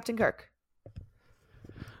call him Captain Kirk.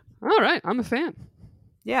 All right. I'm a fan.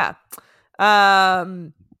 Yeah.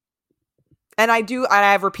 And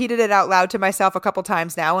I've repeated it out loud to myself a couple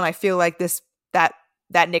times now. And I feel like that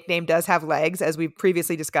nickname does have legs, as we've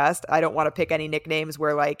previously discussed. I don't want to pick any nicknames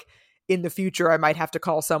where like in the future I might have to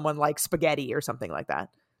call someone like Spaghetti or something like that.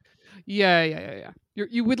 Yeah.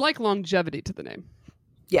 You would like longevity to the name.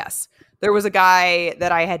 Yes. There was a guy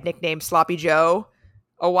that I had nicknamed Sloppy Joe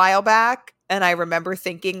a while back. And I remember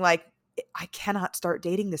thinking like, I cannot start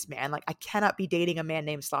dating this man. Like I cannot be dating a man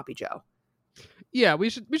named Sloppy Joe. Yeah, we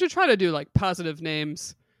should try to do like positive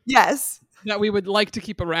names. Yes. That we would like to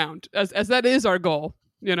keep around, as that is our goal,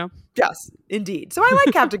 you know? Yes, indeed. So I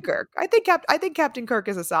like Captain Kirk. I think Captain Kirk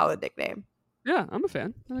is a solid nickname. Yeah, I'm a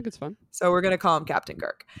fan. I think it's fun. So we're going to call him Captain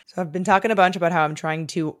Kirk. So I've been talking a bunch about how I'm trying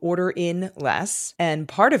to order in less. And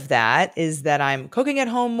part of that is that I'm cooking at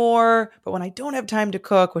home more. But when I don't have time to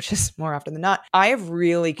cook, which is more often than not, I have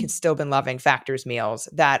really still been loving Factor's meals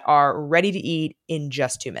that are ready to eat in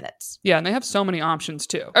just 2 minutes. Yeah, and they have so many options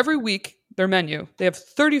too. Every week, their menu, they have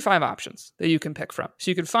 35 options that you can pick from.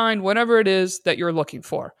 So you can find whatever it is that you're looking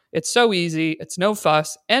for. It's so easy, it's no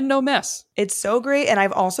fuss, and no mess. It's so great. And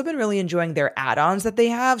I've also been really enjoying their add-ons that they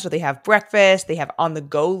have. So they have breakfast, they have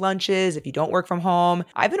on-the-go lunches if you don't work from home.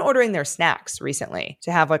 I've been ordering their snacks recently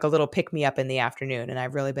to have like a little pick-me-up in the afternoon, and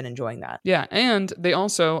I've really been enjoying that. Yeah, and they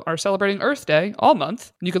also are celebrating Earth Day all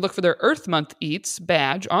month. You can look for their Earth Month Eats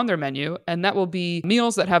badge on their menu, and that will be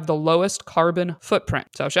meals that have the lowest carbon footprint.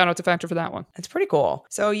 So shout out to Factor for that one. That's pretty cool.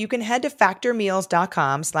 So you can head to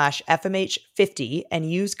factormeals.com/FMH50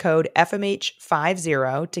 and use code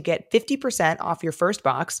FMH50 to get 50% off your first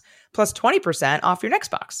box plus 20% off your next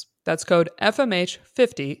box. That's code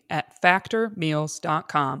FMH50 at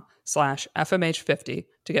factormeals.com/FMH50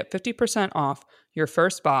 to get 50% off your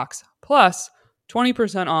first box plus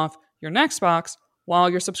 20% off your next box while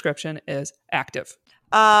your subscription is active.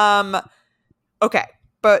 Okay,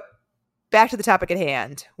 but back to the topic at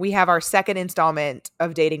hand. We have our second installment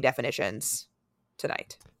of dating definitions today.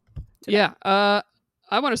 Yeah,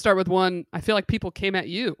 I want to start with one. I feel like people came at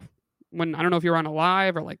you when, I don't know if you were on a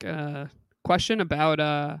live or like a question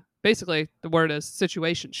about basically the word is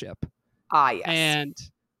situationship. Yes. And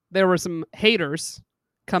there were some haters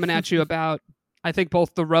coming at you about, I think,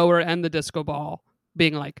 both the rower and the disco ball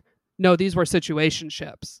being like, no, these were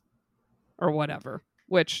situationships or whatever.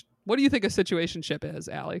 Which, what do you think a situationship is,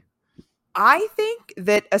 Allie? I think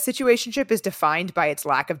that a situationship is defined by its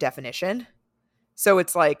lack of definition. So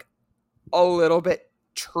it's like a little bit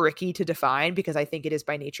tricky to define because I think it is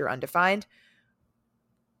by nature undefined.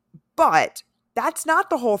 But that's not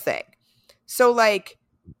the whole thing. So like,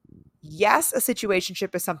 yes, a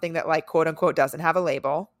situationship is something that like quote unquote doesn't have a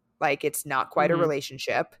label. Like it's not quite a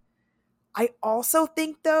relationship. I also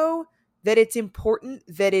think though that it's important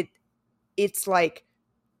that it's like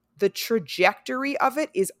the trajectory of it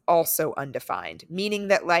is also undefined, meaning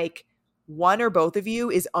that like one or both of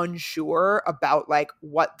you is unsure about like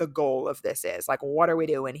what the goal of this is. Like, what are we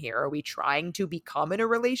doing here? Are we trying to become in a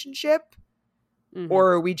relationship?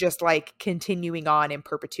 Or are we just like continuing on in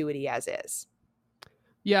perpetuity as is?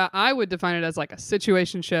 Yeah, I would define it as like a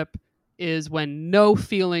situationship is when no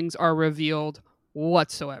feelings are revealed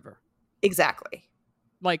whatsoever. Exactly.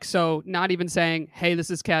 Like, so not even saying, hey, this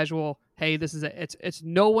is casual. Hey, this is it. It's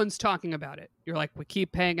no one's talking about it. You're like, we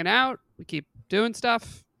keep hanging out. We keep doing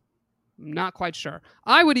stuff. I'm not quite sure.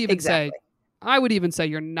 I would even say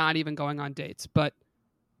you're not even going on dates, but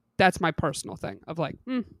that's my personal thing of like,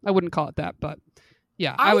 I wouldn't call it that, but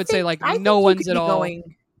yeah, I would say like no one's at all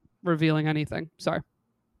revealing anything. Sorry.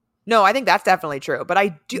 No, I think that's definitely true. But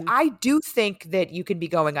I do think that you can be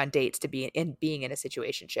going on dates to being in a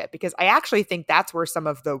situationship, because I actually think that's where some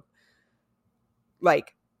of the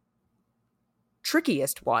like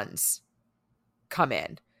trickiest ones come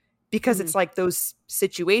in, because it's like those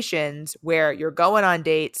situations where you're going on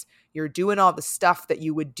dates, you're doing all the stuff that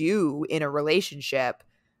you would do in a relationship,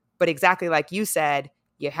 but exactly like you said,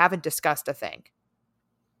 you haven't discussed a thing.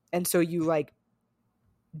 And so you like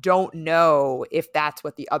don't know if that's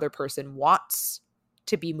what the other person wants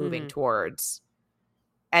to be moving towards.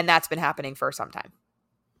 And that's been happening for some time.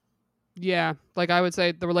 Yeah. Like I would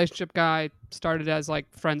say the relationship guy started as like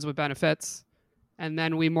friends with benefits, and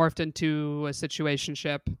then we morphed into a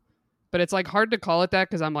situationship. But it's like hard to call it that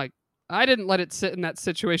because I'm like, I didn't let it sit in that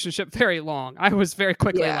situationship very long. I was very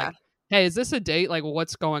quickly like, hey, is this a date? Like,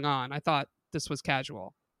 what's going on? I thought this was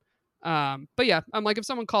casual. But yeah, I'm like, if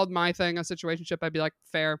someone called my thing a situationship, I'd be like,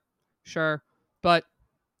 fair, sure. But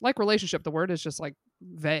like relationship, the word is just like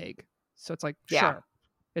vague. So it's like, sure.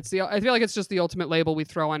 I feel like it's just the ultimate label we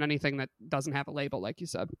throw on anything that doesn't have a label, like you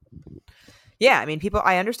said. Yeah, I mean,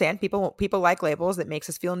 I understand people like labels. That makes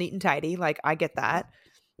us feel neat and tidy. Like, I get that.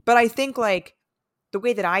 But I think like the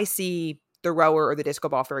way that I see the rower or the disco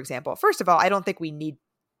ball, for example, first of all, I don't think we need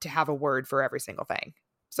to have a word for every single thing.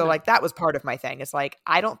 So like that was part of my thing. It's like,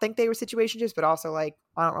 I don't think they were situationships, but also like,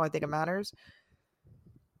 I don't really think it matters.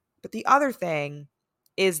 But the other thing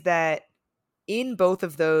is that in both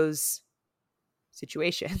of those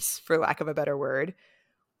situations, for lack of a better word,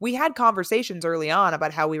 we had conversations early on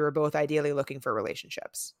about how we were both ideally looking for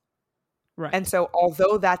relationships. Right. And so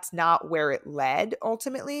although that's not where it led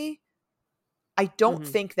ultimately, I don't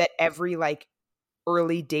think that every like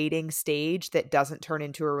early dating stage that doesn't turn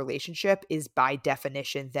into a relationship is by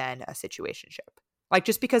definition then a situationship. Like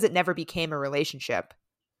just because it never became a relationship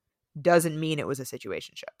doesn't mean it was a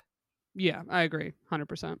situationship. Yeah, I agree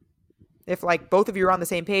 100%. If like both of you are on the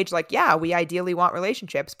same page, like, yeah, we ideally want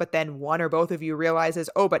relationships, but then one or both of you realizes,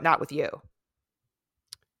 oh, but not with you.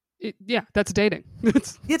 Yeah, that's dating.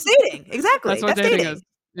 It's dating. Exactly. That's what dating is.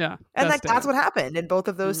 Yeah. And like that's what happened in both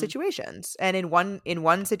of those situations. And in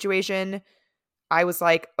one situation, I was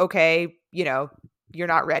like, okay, you know, you're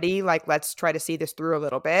not ready. Like, let's try to see this through a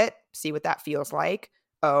little bit, see what that feels like.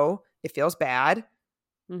 Oh, it feels bad.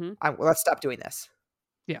 Let's stop doing this.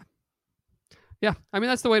 Yeah. Yeah. I mean,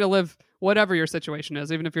 that's the way to live, whatever your situation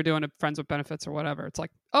is, even if you're doing it friends with benefits or whatever. It's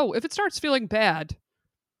like, oh, if it starts feeling bad,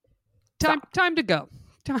 time to go.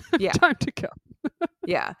 Time to go.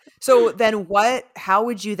 Yeah. So then how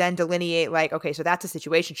would you then delineate like, okay, so that's a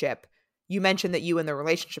situationship. You mentioned that you and the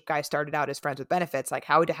relationship guy started out as friends with benefits. Like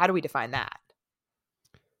how do we define that?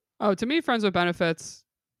 Oh, to me, friends with benefits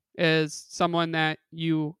is someone that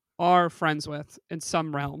you are friends with in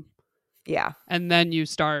some realm. Yeah. And then you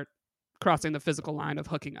start crossing the physical line of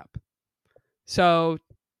hooking up. So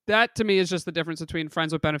that to me is just the difference between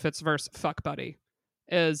friends with benefits versus fuck buddy.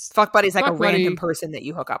 Fuck buddy's like a random person that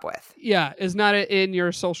you hook up with. Yeah, is not in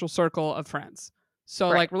your social circle of friends. So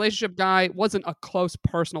like relationship guy wasn't a close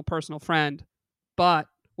personal friend, but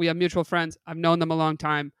we have mutual friends. I've known them a long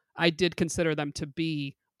time. I did consider them to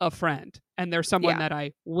be a friend, and they're someone that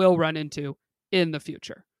I will run into in the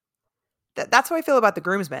future. That's how I feel about the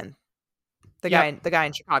groomsman. The guy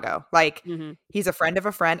in Chicago. Like he's a friend of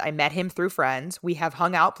a friend. I met him through friends. We have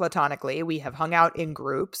hung out platonically. We have hung out in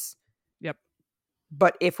groups. Yep.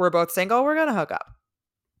 But if we're both single, we're going to hook up.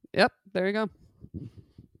 Yep. There you go.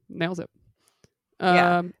 Nails it.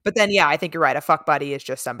 Yeah. But then, I think you're right. A fuck buddy is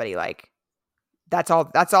just somebody like, that's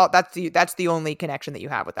the only connection that you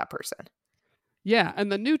have with that person. Yeah. And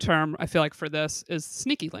the new term I feel like for this is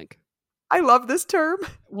sneaky link. I love this term.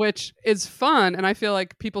 Which is fun. And I feel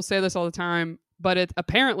like people say this all the time, but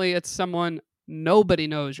apparently it's someone nobody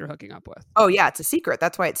knows you're hooking up with. Oh yeah. It's a secret.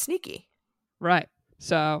 That's why it's sneaky. Right.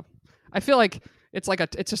 So I feel like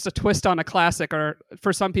it's just a twist on a classic, or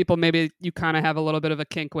for some people, maybe you kind of have a little bit of a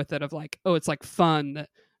kink with it of like, oh, it's like fun that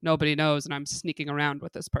nobody knows and I'm sneaking around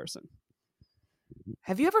with this person.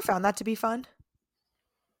 Have you ever found that to be fun?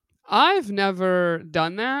 I've never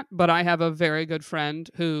done that, but I have a very good friend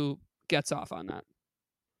who gets off on that.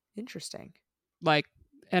 Interesting. Like,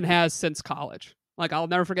 and has since college. Like, I'll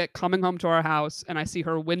never forget coming home to our house and I see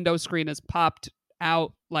her window screen is popped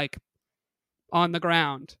out like on the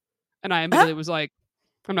ground. And I immediately was like,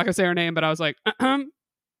 I'm not going to say her name, but I was like, and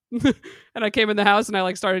I came in the house and I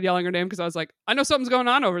like started yelling her name because I was like, I know something's going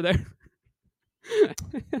on over there.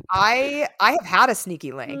 I have had a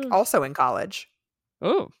sneaky link also in college.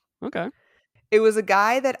 Oh, okay. It was a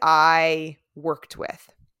guy that I worked with.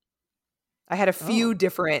 I had a few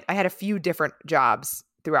different jobs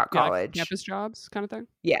throughout college. Like campus jobs kind of thing?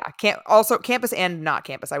 Yeah. Also campus and not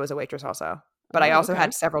campus. I was a waitress also. But I also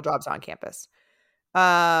had several jobs on campus.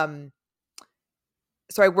 So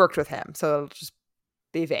I worked with him. So it'll just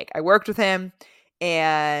be vague. I worked with him,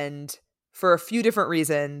 and for a few different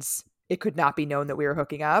reasons, it could not be known that we were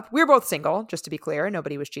hooking up. We were both single, just to be clear.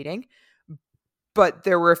 Nobody was cheating. But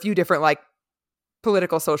there were a few different like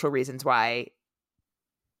political, social reasons why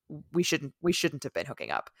we shouldn't have been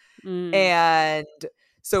hooking up. And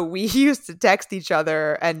so we used to text each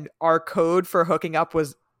other, and our code for hooking up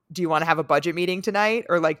was, do you want to have a budget meeting tonight?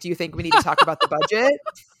 Or like, do you think we need to talk about the budget?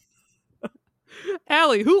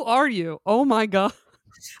 Allie, who are you? Oh my God.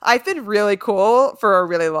 I've been really cool for a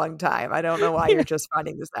really long time. I don't know why you're just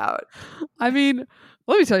finding this out. I mean,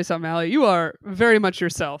 let me tell you something, Allie. You are very much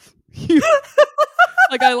yourself.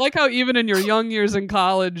 Like, I like how even in your young years in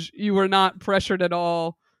college, you were not pressured at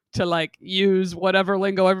all to like use whatever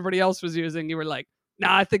lingo everybody else was using. You were like,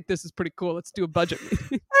 nah, I think this is pretty cool. Let's do a budget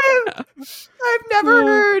meeting. I've never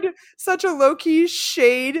heard such a low-key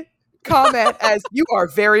shade comment as you are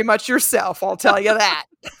very much yourself. I'll tell you that.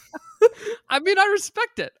 I mean, I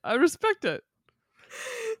respect it.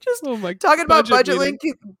 Just talking about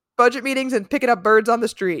budget meetings and picking up birds on the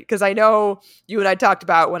street. Because I know you and I talked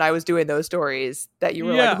about when I was doing those stories that you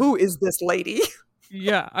were like, who is this lady?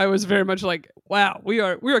 Yeah, I was very much like, wow, we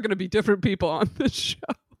are going to be different people on this show.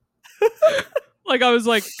 Like, I was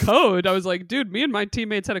like, code. I was like, dude, me and my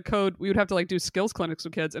teammates had a code. We would have to like do skills clinics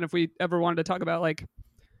with kids. And if we ever wanted to talk about like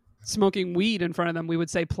smoking weed in front of them, we would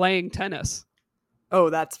say playing tennis. Oh,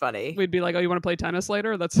 that's funny. We'd be like, oh, you want to play tennis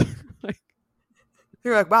later? That's like,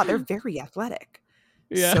 you're like, wow, they're very athletic.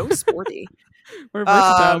 Yeah. So sporty. We're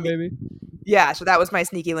versatile, baby. Yeah, so that was my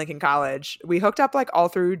sneaky link in college. We hooked up like all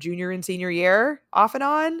through junior and senior year, off and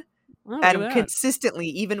on. Oh, and consistently,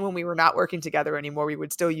 even when we were not working together anymore, we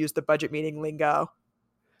would still use the budget meeting lingo.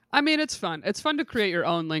 I mean, it's fun. It's fun to create your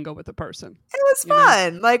own lingo with a person. It was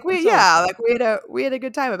fun. Like we had a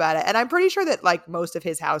good time about it. And I'm pretty sure that like most of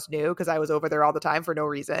his house knew because I was over there all the time for no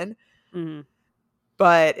reason. Mm-hmm.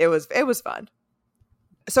 But it was fun.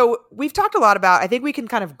 So we've talked a lot about, I think we can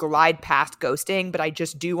kind of glide past ghosting, but I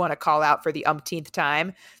just do want to call out for the umpteenth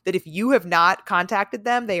time that if you have not contacted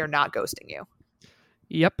them, they are not ghosting you.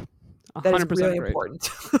 Yep. 100% that is really agreed. important.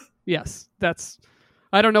 Yes,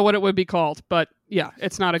 I don't know what it would be called, but yeah,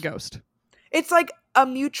 it's not a ghost. It's like a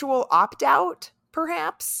mutual opt-out,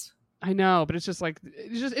 perhaps. I know, but it's just like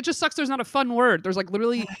it just sucks. There's not a fun word. There's like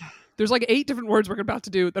literally, there's like 8 different words we're about to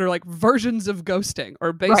do that are like versions of ghosting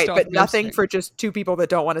or based off. But ghosting. Nothing for just 2 people that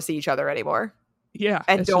don't want to see each other anymore. Yeah,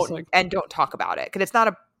 and don't talk about it because it's not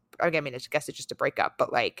a. I mean, I guess it's just a breakup,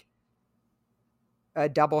 but like a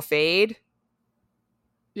double fade.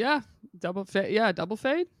 Yeah, double fade. Yeah, double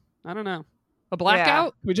fade. I don't know. A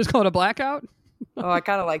blackout? Yeah. We just call it a blackout? Oh, I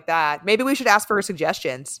kind of like that. Maybe we should ask for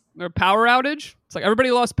suggestions. Or power outage? It's like everybody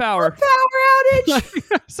lost power. A power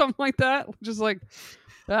outage? Something like that. Just like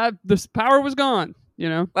this power was gone, you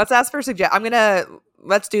know? Let's ask for suggestions.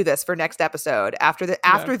 Let's do this for next episode. After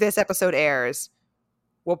this episode airs,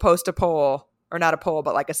 we'll post a poll. Or not a poll,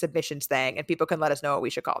 but like a submissions thing. And people can let us know what we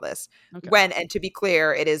should call this. Okay. And to be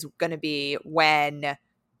clear, it is going to be when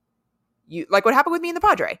you, like what happened with me in the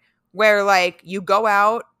Padre. Where like you go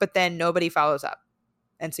out, but then nobody follows up.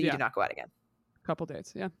 And so you do not go out again. Couple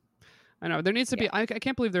dates, yeah. I know. There needs to be, I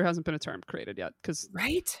can't believe there hasn't been a term created yet.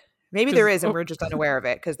 Right? Maybe there is and we're just unaware of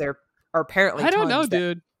it because there are apparently I don't know,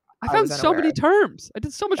 dude. I found so many terms. I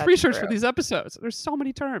did so much research for these episodes. There's so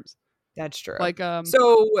many terms. That's true. Like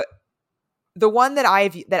so the one that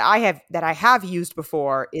I have used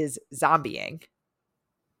before is zombieing.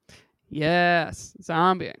 Yes,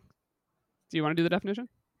 zombieing. Do you want to do the definition?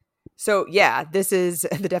 So yeah, this is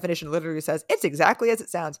the definition. Literally says it's exactly as it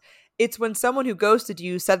sounds. It's when someone who ghosted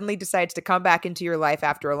you suddenly decides to come back into your life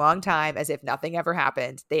after a long time, as if nothing ever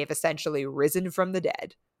happened. They have essentially risen from the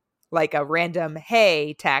dead, like a random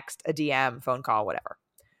hey text, a DM, phone call, whatever.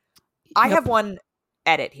 I have one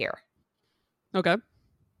edit here. Okay.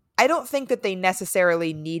 I don't think that they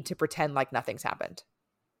necessarily need to pretend like nothing's happened.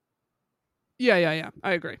 Yeah.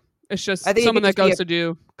 I agree. It's just someone that ghosted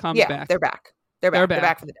you comes back. Yeah, they're back. They're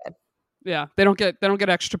back from the dead. Yeah, they don't get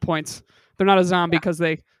extra points. They're not a zombie because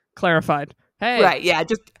they clarified. Hey, right? Yeah,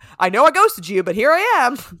 just I know I ghosted you, but here I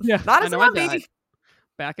am. Yeah, not a zombie.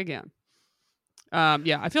 Back again.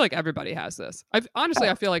 Yeah, I feel like everybody has this. I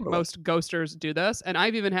feel like most ghosters do this, and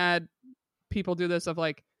I've even had people do this of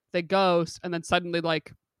like they ghost, and then suddenly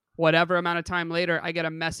like whatever amount of time later, I get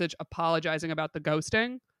a message apologizing about the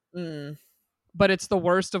ghosting. But it's the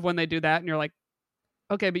worst of when they do that, and you're like,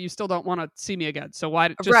 okay, but you still don't want to see me again. So why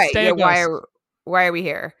just stay? Yeah, why are we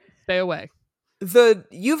here? Stay away.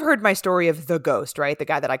 You've heard my story of the ghost, right? The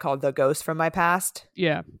guy that I called the ghost from my past.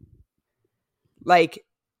 Yeah. Like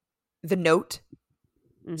the note.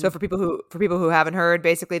 Mm-hmm. So for people who haven't heard,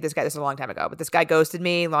 basically this is a long time ago, but this guy ghosted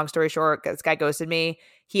me. Long story short, this guy ghosted me.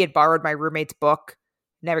 He had borrowed my roommate's book,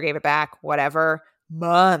 never gave it back, whatever.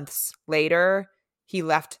 Months later, he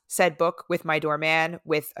left said book with my doorman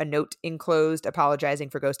with a note enclosed apologizing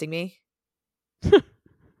for ghosting me.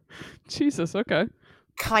 Jesus, okay.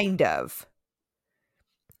 Kind of.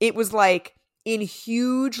 It was like in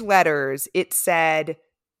huge letters, it said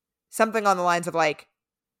something on the lines of like,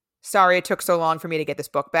 sorry it took so long for me to get this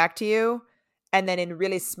book back to you. And then in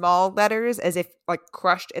really small letters, as if like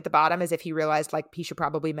crushed at the bottom, as if he realized like he should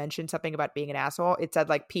probably mention something about being an asshole. It said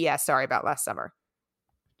like, P.S. sorry about last summer.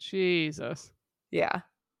 Jesus. Yeah.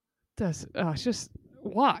 It's just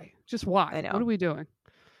why? Just why? I know. What are we doing?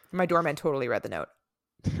 My doorman totally read the note.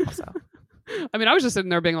 Also. I mean, I was just sitting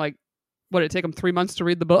there being like, what did it take him 3 months to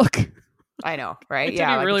read the book? I know, right?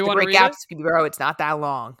 Yeah. Like, really want to read it? Bro, it's not that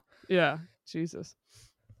long. Yeah. Jesus.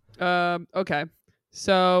 Okay.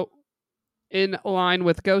 So in line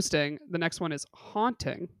with ghosting, the next one is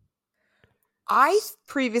haunting. I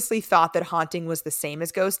previously thought that haunting was the same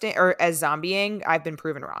as ghosting or as zombieing. I've been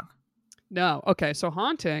proven wrong. No. Okay. So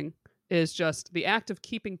haunting is just the act of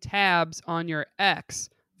keeping tabs on your ex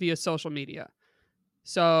via social media.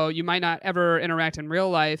 So you might not ever interact in real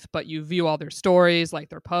life, but you view all their stories, like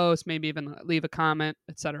their posts, maybe even leave a comment,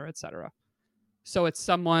 et cetera, et cetera. So it's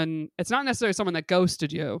not necessarily someone that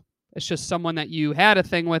ghosted you. It's just someone that you had a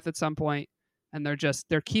thing with at some point, and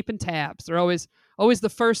they're keeping tabs. They're always the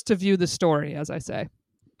first to view the story, as I say.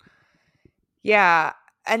 Yeah.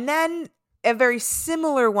 And then a very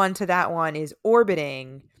similar one to that one is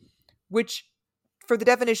orbiting, which for the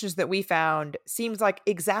definitions that we found seems like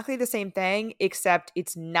exactly the same thing, except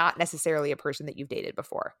it's not necessarily a person that you've dated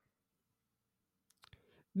before.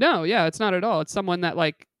 No, yeah, it's not at all. It's someone that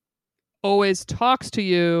like always talks to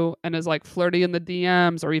you and is like flirty in the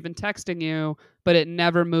DMs or even texting you, but it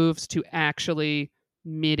never moves to actually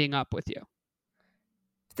meeting up with you.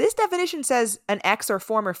 This definition says an ex or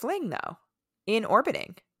former fling, though, in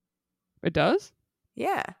orbiting. It does?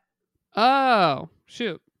 Yeah. Oh,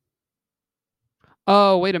 shoot.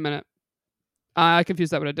 Oh, wait a minute. I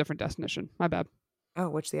confused that with a different definition. My bad. Oh,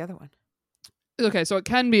 what's the other one? Okay, so it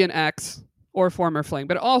can be an ex or former fling,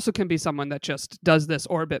 but it also can be someone that just does this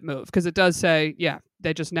orbit move because it does say, yeah,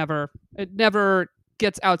 they just it never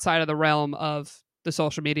gets outside of the realm of the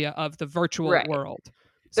social media of the virtual world.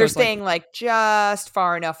 So they're staying like just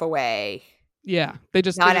far enough away. Yeah, they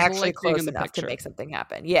just not they just actually like close enough to make something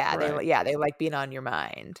happen. Yeah, right. they like being on your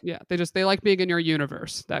mind. Yeah, they like being in your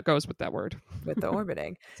universe. That goes with that word. With the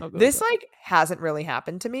orbiting. This like hasn't really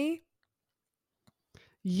happened to me.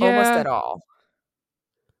 Yeah, almost at all.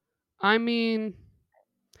 I mean,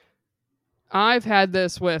 I've had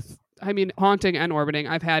this with, haunting and orbiting.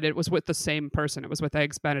 I've had it was with the same person. It was with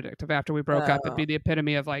Eggs Benedict. Of after we broke up, it'd be the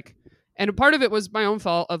epitome of like, and part of it was my own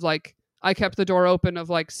fault of like, I kept the door open of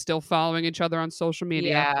like still following each other on social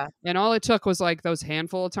media. Yeah. And all it took was like those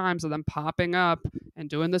handful of times of them popping up and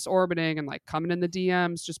doing this orbiting and like coming in the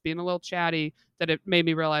DMs, just being a little chatty, that it made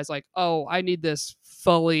me realize like, oh, I need this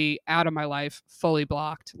fully out of my life, fully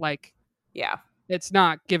blocked. Like, yeah, it's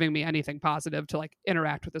not giving me anything positive to like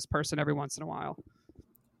interact with this person every once in a while.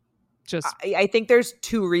 I think there's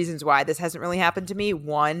two reasons why this hasn't really happened to me.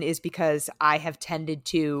 One is because I have tended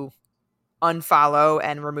to unfollow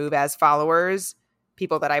and remove as followers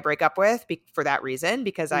people that I break up with for that reason,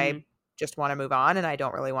 because I just want to move on and I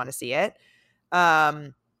don't really want to see it.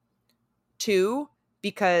 Two,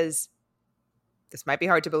 because this might be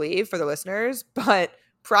hard to believe for the listeners, but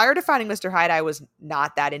prior to finding Mr. Hyde, I was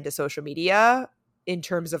not that into social media in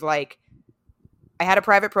terms of like, I had a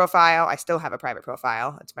private profile. I still have a private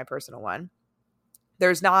profile. It's my personal one.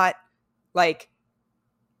 There's not like,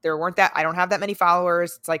 I don't have that many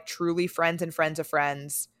followers. It's like truly friends and friends of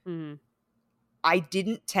friends. Mm-hmm. I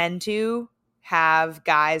didn't tend to have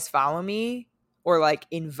guys follow me or like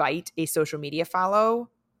invite a social media follow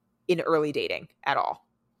in early dating at all.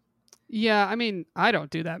 Yeah, I don't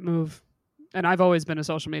do that move. And I've always been a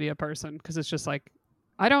social media person because it's just like,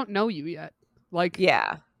 I don't know you yet. Like,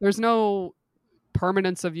 yeah, there's no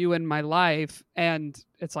permanence of you in my life. And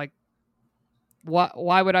it's like,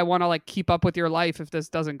 why would I want to like keep up with your life if this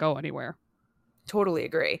doesn't go anywhere? Totally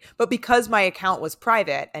agree. But because my account was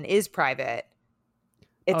private and is private,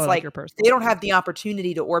 it's like they don't have the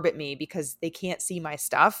opportunity to orbit me because they can't see my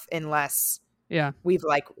stuff unless we've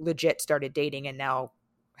like legit started dating and now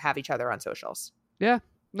have each other on socials. Yeah,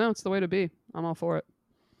 no, it's the way to be. I'm all for it.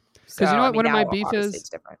 Because you know what, one of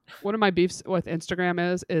my beefs with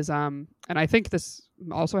Instagram is and I think this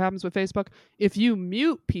also happens with Facebook. If you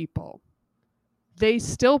mute people, they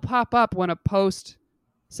still pop up when a post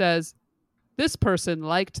says, this person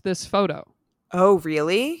liked this photo. Oh,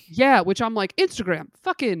 really? Yeah, which I'm like, Instagram,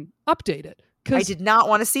 fucking update it. I did not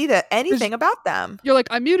want to see anything about them. You're like,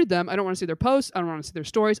 I muted them. I don't want to see their posts. I don't want to see their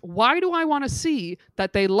stories. Why do I want to see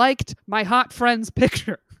that they liked my hot friend's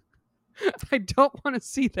picture? I don't want to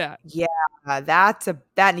see that. Yeah,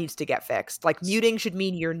 that needs to get fixed. Like, muting should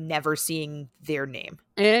mean you're never seeing their name.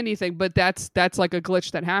 Anything, but that's like a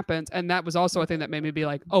glitch that happens, and that was also a thing that made me be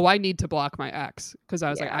like, oh, I need to block my ex, because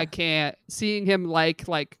I was like, I can't. Seeing him like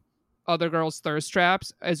other girls' thirst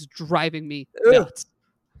traps is driving me nuts.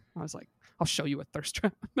 I was like, I'll show you a thirst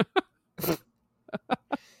trap.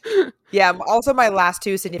 Yeah. Also, my last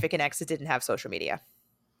two significant exes didn't have social media.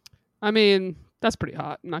 That's pretty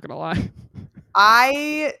hot. I'm not gonna lie.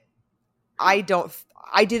 I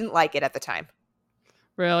didn't like it at the time.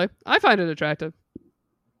 Really? I find it attractive.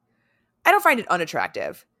 I don't find it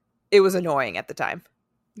unattractive. It was annoying at the time.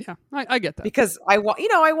 Yeah, I get that. Because I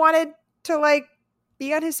wanted to like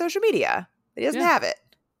be on his social media. He doesn't have it.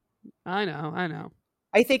 I know.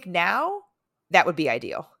 I think now that would be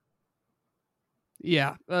ideal.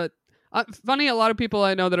 Yeah. Funny, a lot of people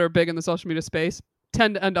I know that are big in the social media space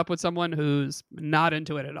tend to end up with someone who's not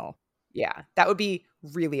into it at all. Yeah, that would be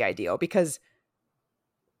really ideal, because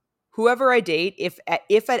whoever I date, if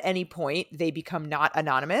at any point they become not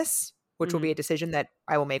anonymous, which will be a decision that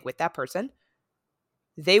I will make with that person,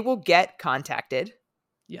 they will get contacted.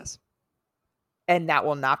 Yes. And that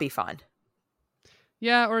will not be fun.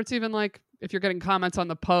 Yeah, or it's even like if you're getting comments on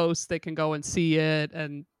the post, they can go and see it.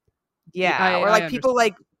 And yeah, or like people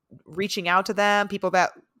like reaching out to them, people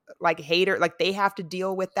that like hate her, like they have to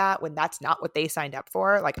deal with that when that's not what they signed up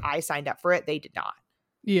for. Like I signed up for it. They did not.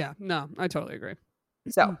 Yeah, no, I totally agree.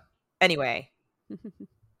 So anyway,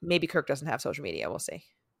 maybe Kirk doesn't have social media. We'll see.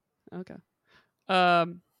 Okay.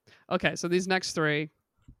 Okay. So these next three,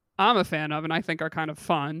 I'm a fan of, and I think are kind of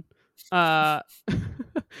fun.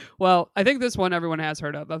 Well, I think this one everyone has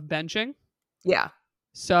heard of benching. Yeah.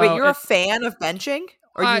 So wait, you're a fan of benching,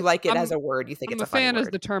 or you like it as a word? You think it's a funny fan word? As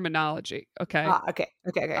the terminology. Okay.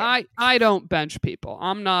 Okay. I don't bench people.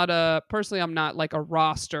 I'm not like a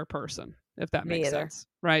roster person, if that makes sense.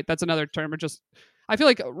 Right? That's another term. I feel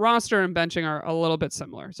like roster and benching are a little bit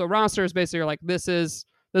similar. So roster is basically like this is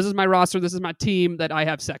my roster, this is my team that I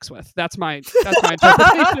have sex with. That's my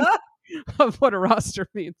interpretation of what a roster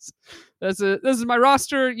means. This is my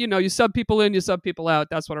roster. You know, you sub people in, you sub people out.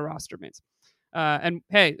 That's what a roster means. And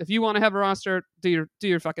hey, if you want to have a roster, do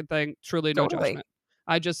your fucking thing. Truly, no judgment.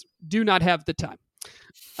 I just do not have the time.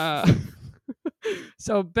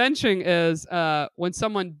 So benching is when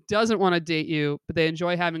someone doesn't want to date you, but they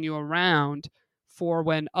enjoy having you around for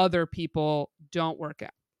when other people don't work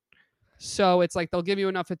out. So it's like they'll give you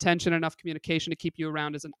enough attention, enough communication to keep you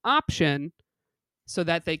around as an option so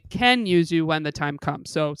that they can use you when the time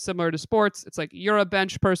comes. So similar to sports, it's like you're a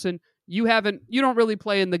bench person. You don't really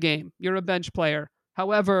play in the game. You're a bench player.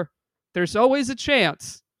 However, there's always a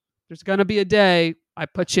chance. There's going to be a day I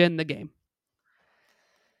put you in the game.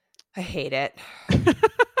 I hate it.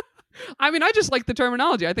 I mean, I just like the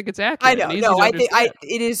terminology. I think it's accurate. I know. No, I think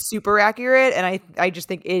it is super accurate. And I just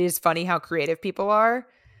think it is funny how creative people are.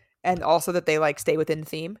 And also that they like stay within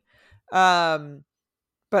theme.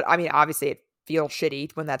 But I mean, obviously it feels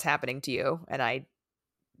shitty when that's happening to you. And I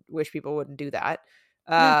wish people wouldn't do that.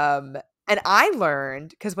 And I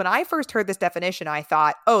learned, because when I first heard this definition, I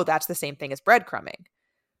thought, oh, that's the same thing as breadcrumbing.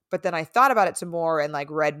 But then I thought about it some more and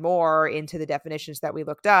like read more into the definitions that we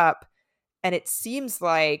looked up. And it seems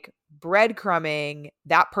like breadcrumbing,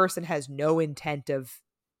 that person has no intent of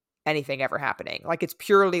anything ever happening. Like it's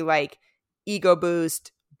purely like ego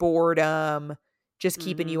boost, boredom, just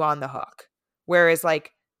keeping you on the hook. Whereas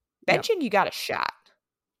like benching, you got a shot.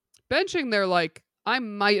 Benching, they're like, I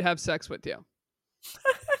might have sex with you.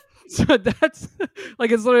 So that's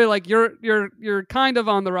like, it's literally like you're kind of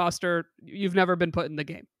on the roster. You've never been put in the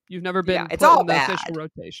game. You've never been it's put all in the bad, official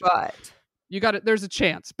rotation. But you got it. There's a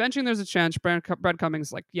chance. Benching, there's a chance.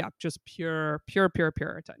 Breadcrumbing's like, just pure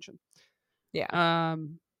attention. Yeah.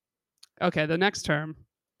 Okay, the next term,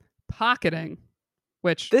 pocketing,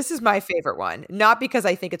 which this is my favorite one. Not because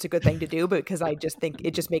I think it's a good thing to do, but because I just think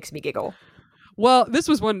it just makes me giggle. Well, this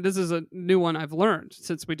is a new one I've learned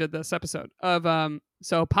since we did this episode of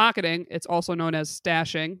so pocketing. It's also known as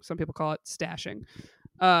stashing. Some people call it stashing.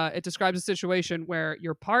 It describes a situation where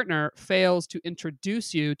your partner fails to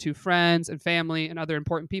introduce you to friends and family and other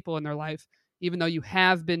important people in their life, even though you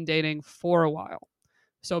have been dating for a while.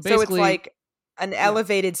 So basically, it's like an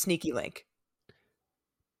elevated sneaky link.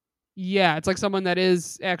 Yeah, it's like someone that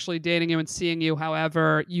is actually dating you and seeing you.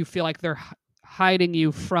 However, you feel like they're hiding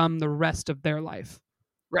you from the rest of their life.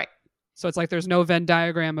 Right. So it's like there's no Venn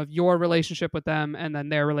diagram of your relationship with them and then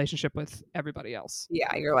their relationship with everybody else.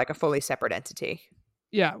 Yeah, you're like a fully separate entity.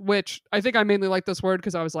 Yeah, which I think I mainly like this word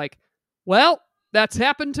because I was like, well, that's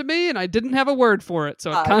happened to me and I didn't have a word for it.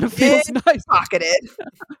 So it kind of feels nice. Pocketed.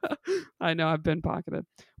 I know, I've been pocketed.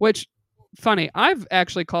 Which, funny, I've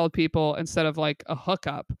actually called people, instead of like a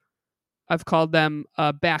hookup, I've called them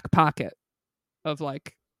a back pocket of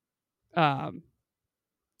like, I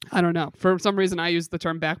don't know. For some reason, I use the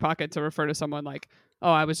term back pocket to refer to someone like,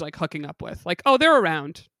 oh, I was like hooking up with. Like, oh, they're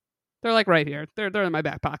around. They're like right here. They're in my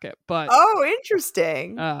back pocket. But oh,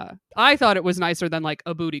 interesting. I thought it was nicer than like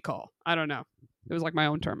a booty call. I don't know. It was like my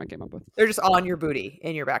own term I came up with. They're just on your booty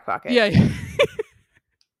in your back pocket. Yeah.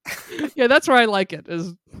 Yeah, that's where I like it.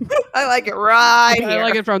 I like it right here. I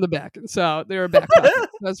like it from the back. So they're a back pocket.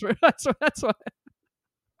 That's why.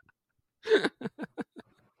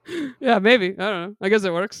 Yeah, maybe. I don't know. I guess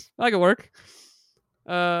it works. I like it work.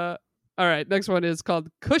 All right. Next one is called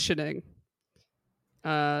cushioning.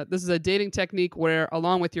 This is a dating technique where,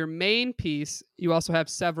 along with your main piece, you also have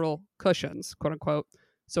several cushions, quote unquote.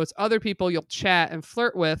 So it's other people you'll chat and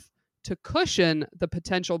flirt with to cushion the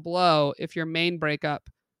potential blow if your main breakup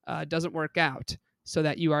doesn't work out, so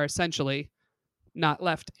that you are essentially not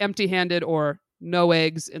left empty-handed or no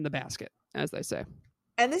eggs in the basket, as they say.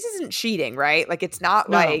 And this isn't cheating, right? Like it's not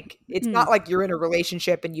like you're in a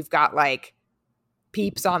relationship and you've got like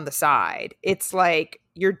peeps on the side. It's like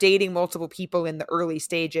you're dating multiple people in the early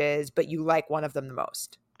stages, but you like one of them the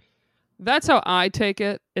most. That's how I take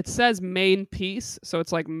it. It says main piece, so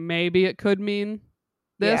it's like maybe it could mean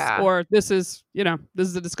this, Yeah. or this is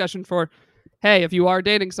a discussion for, hey, if you are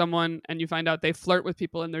dating someone and you find out they flirt with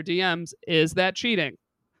people in their DMs, is that cheating?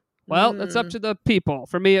 Well, that's up to the people.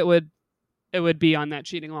 For me, it would be on that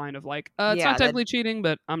cheating line of like, it's not technically cheating,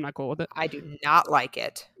 but I'm not cool with it. I do not like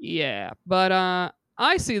it. Yeah, but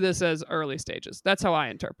I see this as early stages. That's how I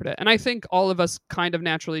interpret it. And I think all of us kind of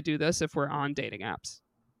naturally do this if we're on dating apps.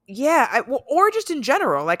 Yeah, or just in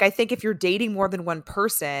general. Like, I think if you're dating more than one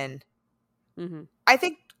person, I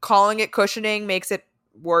think calling it cushioning makes it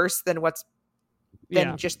worse than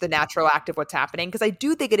just the natural act of what's happening. Because I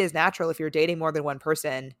do think it is natural if you're dating more than one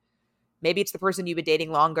person. Maybe it's the person you've been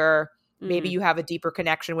dating longer. Maybe you have a deeper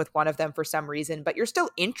connection with one of them for some reason, but you're still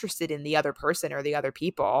interested in the other person or the other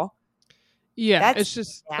people. Yeah, it's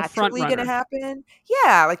just naturally going to happen.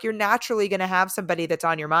 Yeah, like you're naturally going to have somebody that's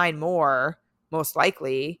on your mind more, most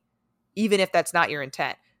likely, even if that's not your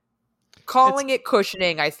intent. Calling it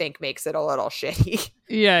cushioning, I think, makes it a little shitty.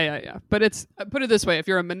 Yeah. But put it this way: if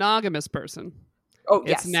you're a monogamous person,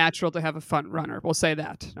 it's natural to have a front runner. We'll say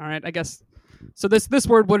that. All right, I guess. So this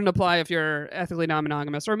word wouldn't apply if you're ethically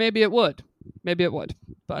non-monogamous, or maybe it would. But maybe it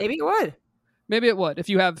would if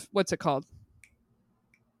you have, what's it called?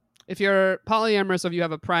 If you're polyamorous, if you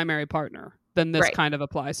have a primary partner, then this kind of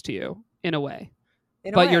applies to you in a way.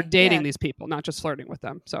 But you're dating these people, not just flirting with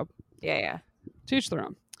them. So yeah. To each their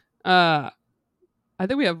own. I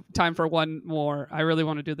think we have time for one more. I really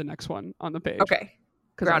want to do the next one on the page. Okay.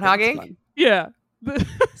 Groundhogging? Yeah.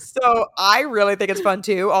 So I really think it's fun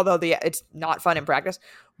too, although it's not fun in practice,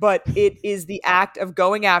 but it is the act of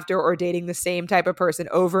going after or dating the same type of person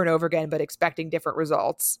over and over again, but expecting different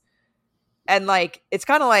results. And like, it's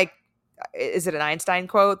kind of like, is it an Einstein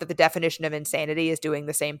quote that the definition of insanity is doing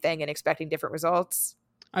the same thing and expecting different results?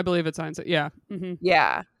 I believe it's Einstein. Yeah. Mm-hmm.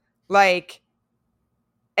 Yeah. Like,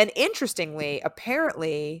 and interestingly,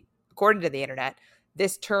 apparently, according to the internet,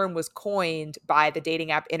 this term was coined by the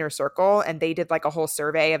dating app Inner Circle, and they did like a whole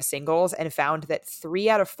survey of singles and found that 3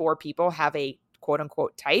 out of 4 people have a quote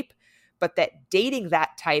unquote type, but that dating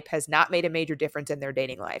that type has not made a major difference in their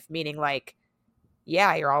dating life. Meaning like,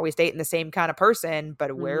 yeah, you're always dating the same kind of person,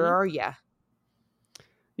 but where are you?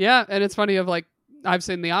 Yeah. And it's funny of like, I've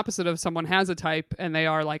seen the opposite of someone has a type and they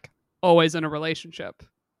are like always in a relationship.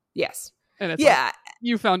 Yes. And it's like,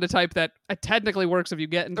 you found a type that technically works if you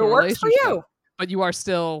get into a relationship. Works for you. But you are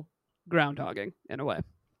still groundhogging in a way.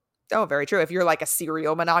 Oh, very true. If you're like a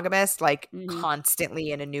serial monogamist, like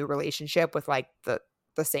constantly in a new relationship with like the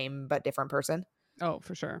same but different person. Oh,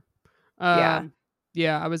 for sure. Yeah.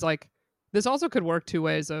 I was like, this also could work 2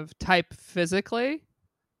 ways of type physically,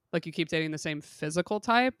 like you keep dating the same physical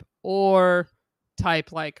type, or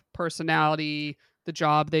type like personality, the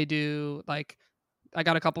job they do. Like I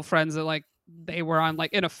got a couple friends that like they were on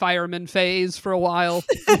like in a fireman phase for a while,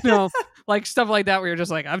 like stuff like that where you're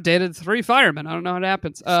just like, I've dated 3 firemen. I don't know how it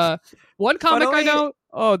happens. One comic I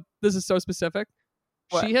know, this is so specific.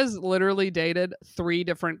 What? She has literally dated 3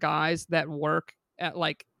 different guys that work at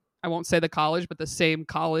like, I won't say the college, but the same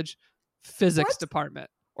college physics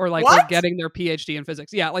department, or like they're getting their PhD in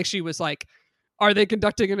physics. Yeah. Like she was like, are they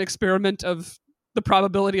conducting an experiment of the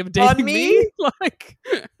probability of dating me? Like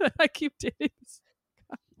I keep dating this.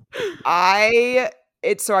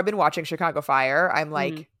 So I've been watching Chicago Fire. I'm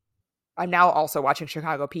like, I'm now also watching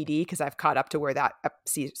Chicago PD because I've caught up to where that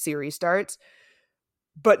series starts.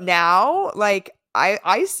 But now, like,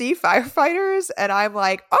 I see firefighters and I'm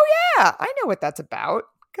like, oh yeah, I know what that's about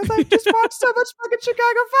because I just watched so much fucking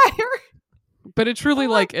Chicago Fire. But it truly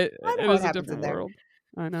it is a different world.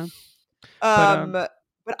 I know. But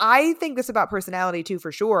I think this about personality too,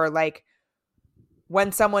 for sure. Like,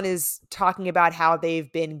 when someone is talking about how they've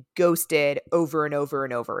been ghosted over and over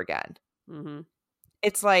and over again,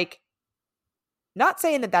 it's like, not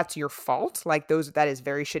saying that that's your fault. Like that is a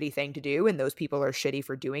very shitty thing to do. And those people are shitty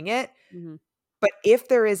for doing it. But if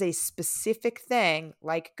there is a specific thing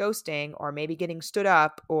like ghosting or maybe getting stood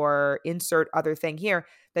up or insert other thing here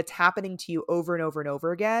that's happening to you over and over and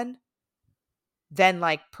over again, then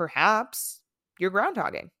like perhaps you're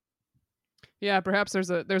groundhogging. Yeah. Perhaps there's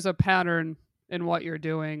a pattern in what you're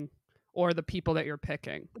doing or the people that you're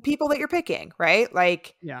picking. The people that you're picking, right?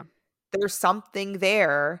 Like, there's something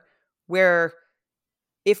there where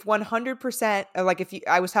if 100%, like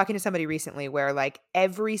I was talking to somebody recently where like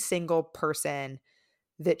every single person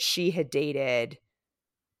that she had dated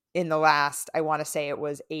in the last, I want to say it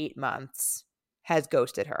was 8 months, has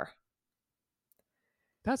ghosted her.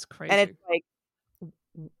 That's crazy. And it's like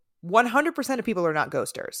 100% of people are not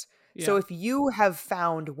ghosters. Yeah. So if you have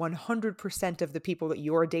found 100% of the people that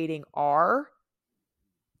you're dating are,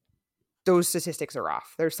 those statistics are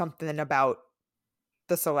off. There's something about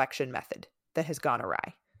the selection method. that has gone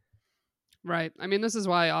awry. Right. I mean, this is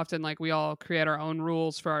why often like we all create our own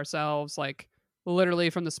rules for ourselves, like literally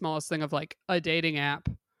from the smallest thing of like a dating app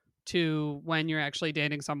to when you're actually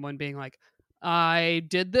dating someone being like, I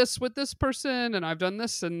did this with this person and I've done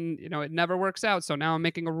this and, you know, it never works out. So now I'm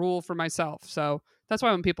making a rule for myself. So that's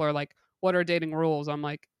why when people are like, what are dating rules? I'm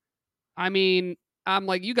like, you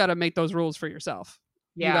got to make those rules for yourself.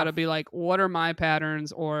 Yeah. You got to be like, what are my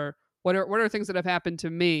patterns, or what are things that have happened to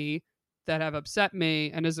me that have upset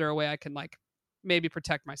me? And is there a way I can like maybe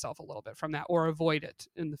protect myself a little bit from that or avoid it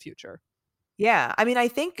in the future? Yeah. I mean, I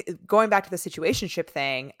think going back to the situationship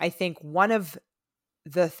thing, I think one of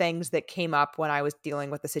the things that came up when I was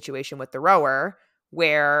dealing with the situation with the rower,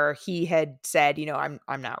 where he had said, you know,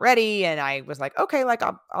 I'm not ready. And I was like, okay, like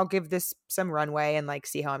I'll give this some runway and like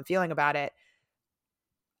see how I'm feeling about it.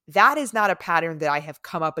 That is not a pattern that I have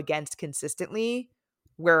come up against consistently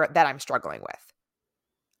that I'm struggling with.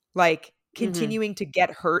 Like continuing to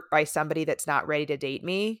get hurt by somebody that's not ready to date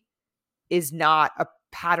me is not a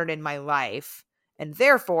pattern in my life. And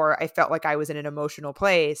therefore I felt like I was in an emotional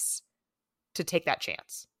place to take that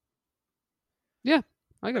chance. Yeah,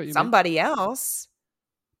 I got what you somebody else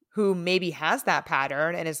who maybe has that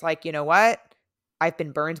pattern and is like, you know what? I've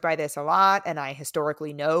been burned by this a lot. And I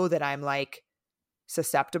historically know that I'm like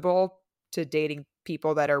susceptible to dating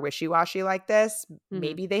people that are wishy-washy like this.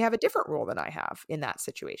 Maybe they have a different rule than I have in that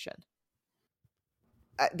situation.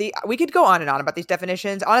 We could go on and on about these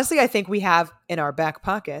definitions. Honestly, I think we have in our back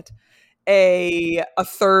pocket a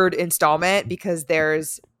third installment, because there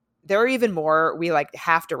are even more. We like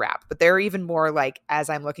have to wrap, but there are even more like as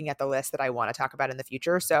I'm looking at the list that I want to talk about in the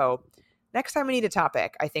future. So next time we need a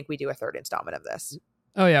topic, I think we do a third installment of this.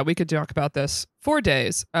 Oh yeah, we could talk about this for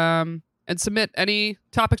days. And submit any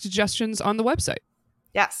topic suggestions on the website.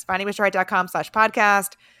 Yes,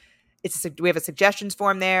 findingmrright.com/podcast. We have a suggestions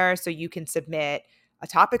form there, so you can submit a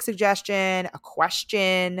topic suggestion, a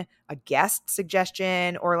question, a guest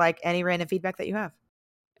suggestion, or like any random feedback that you have.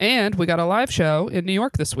 And we got a live show in New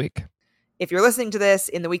York this week. If you're listening to this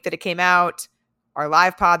in the week that it came out, our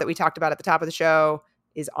live pod that we talked about at the top of the show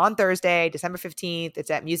is on Thursday, December 15th.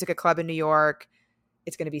 It's at Musica Club in New York.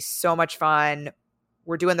 It's going to be so much fun.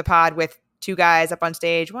 We're doing the pod with 2 guys up on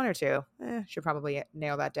stage, 1 or 2. Should probably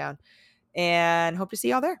nail that down. And hope to see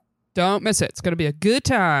y'all there. Don't miss it. It's going to be a good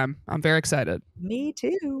time. I'm very excited. Me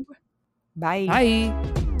too. Bye. Bye.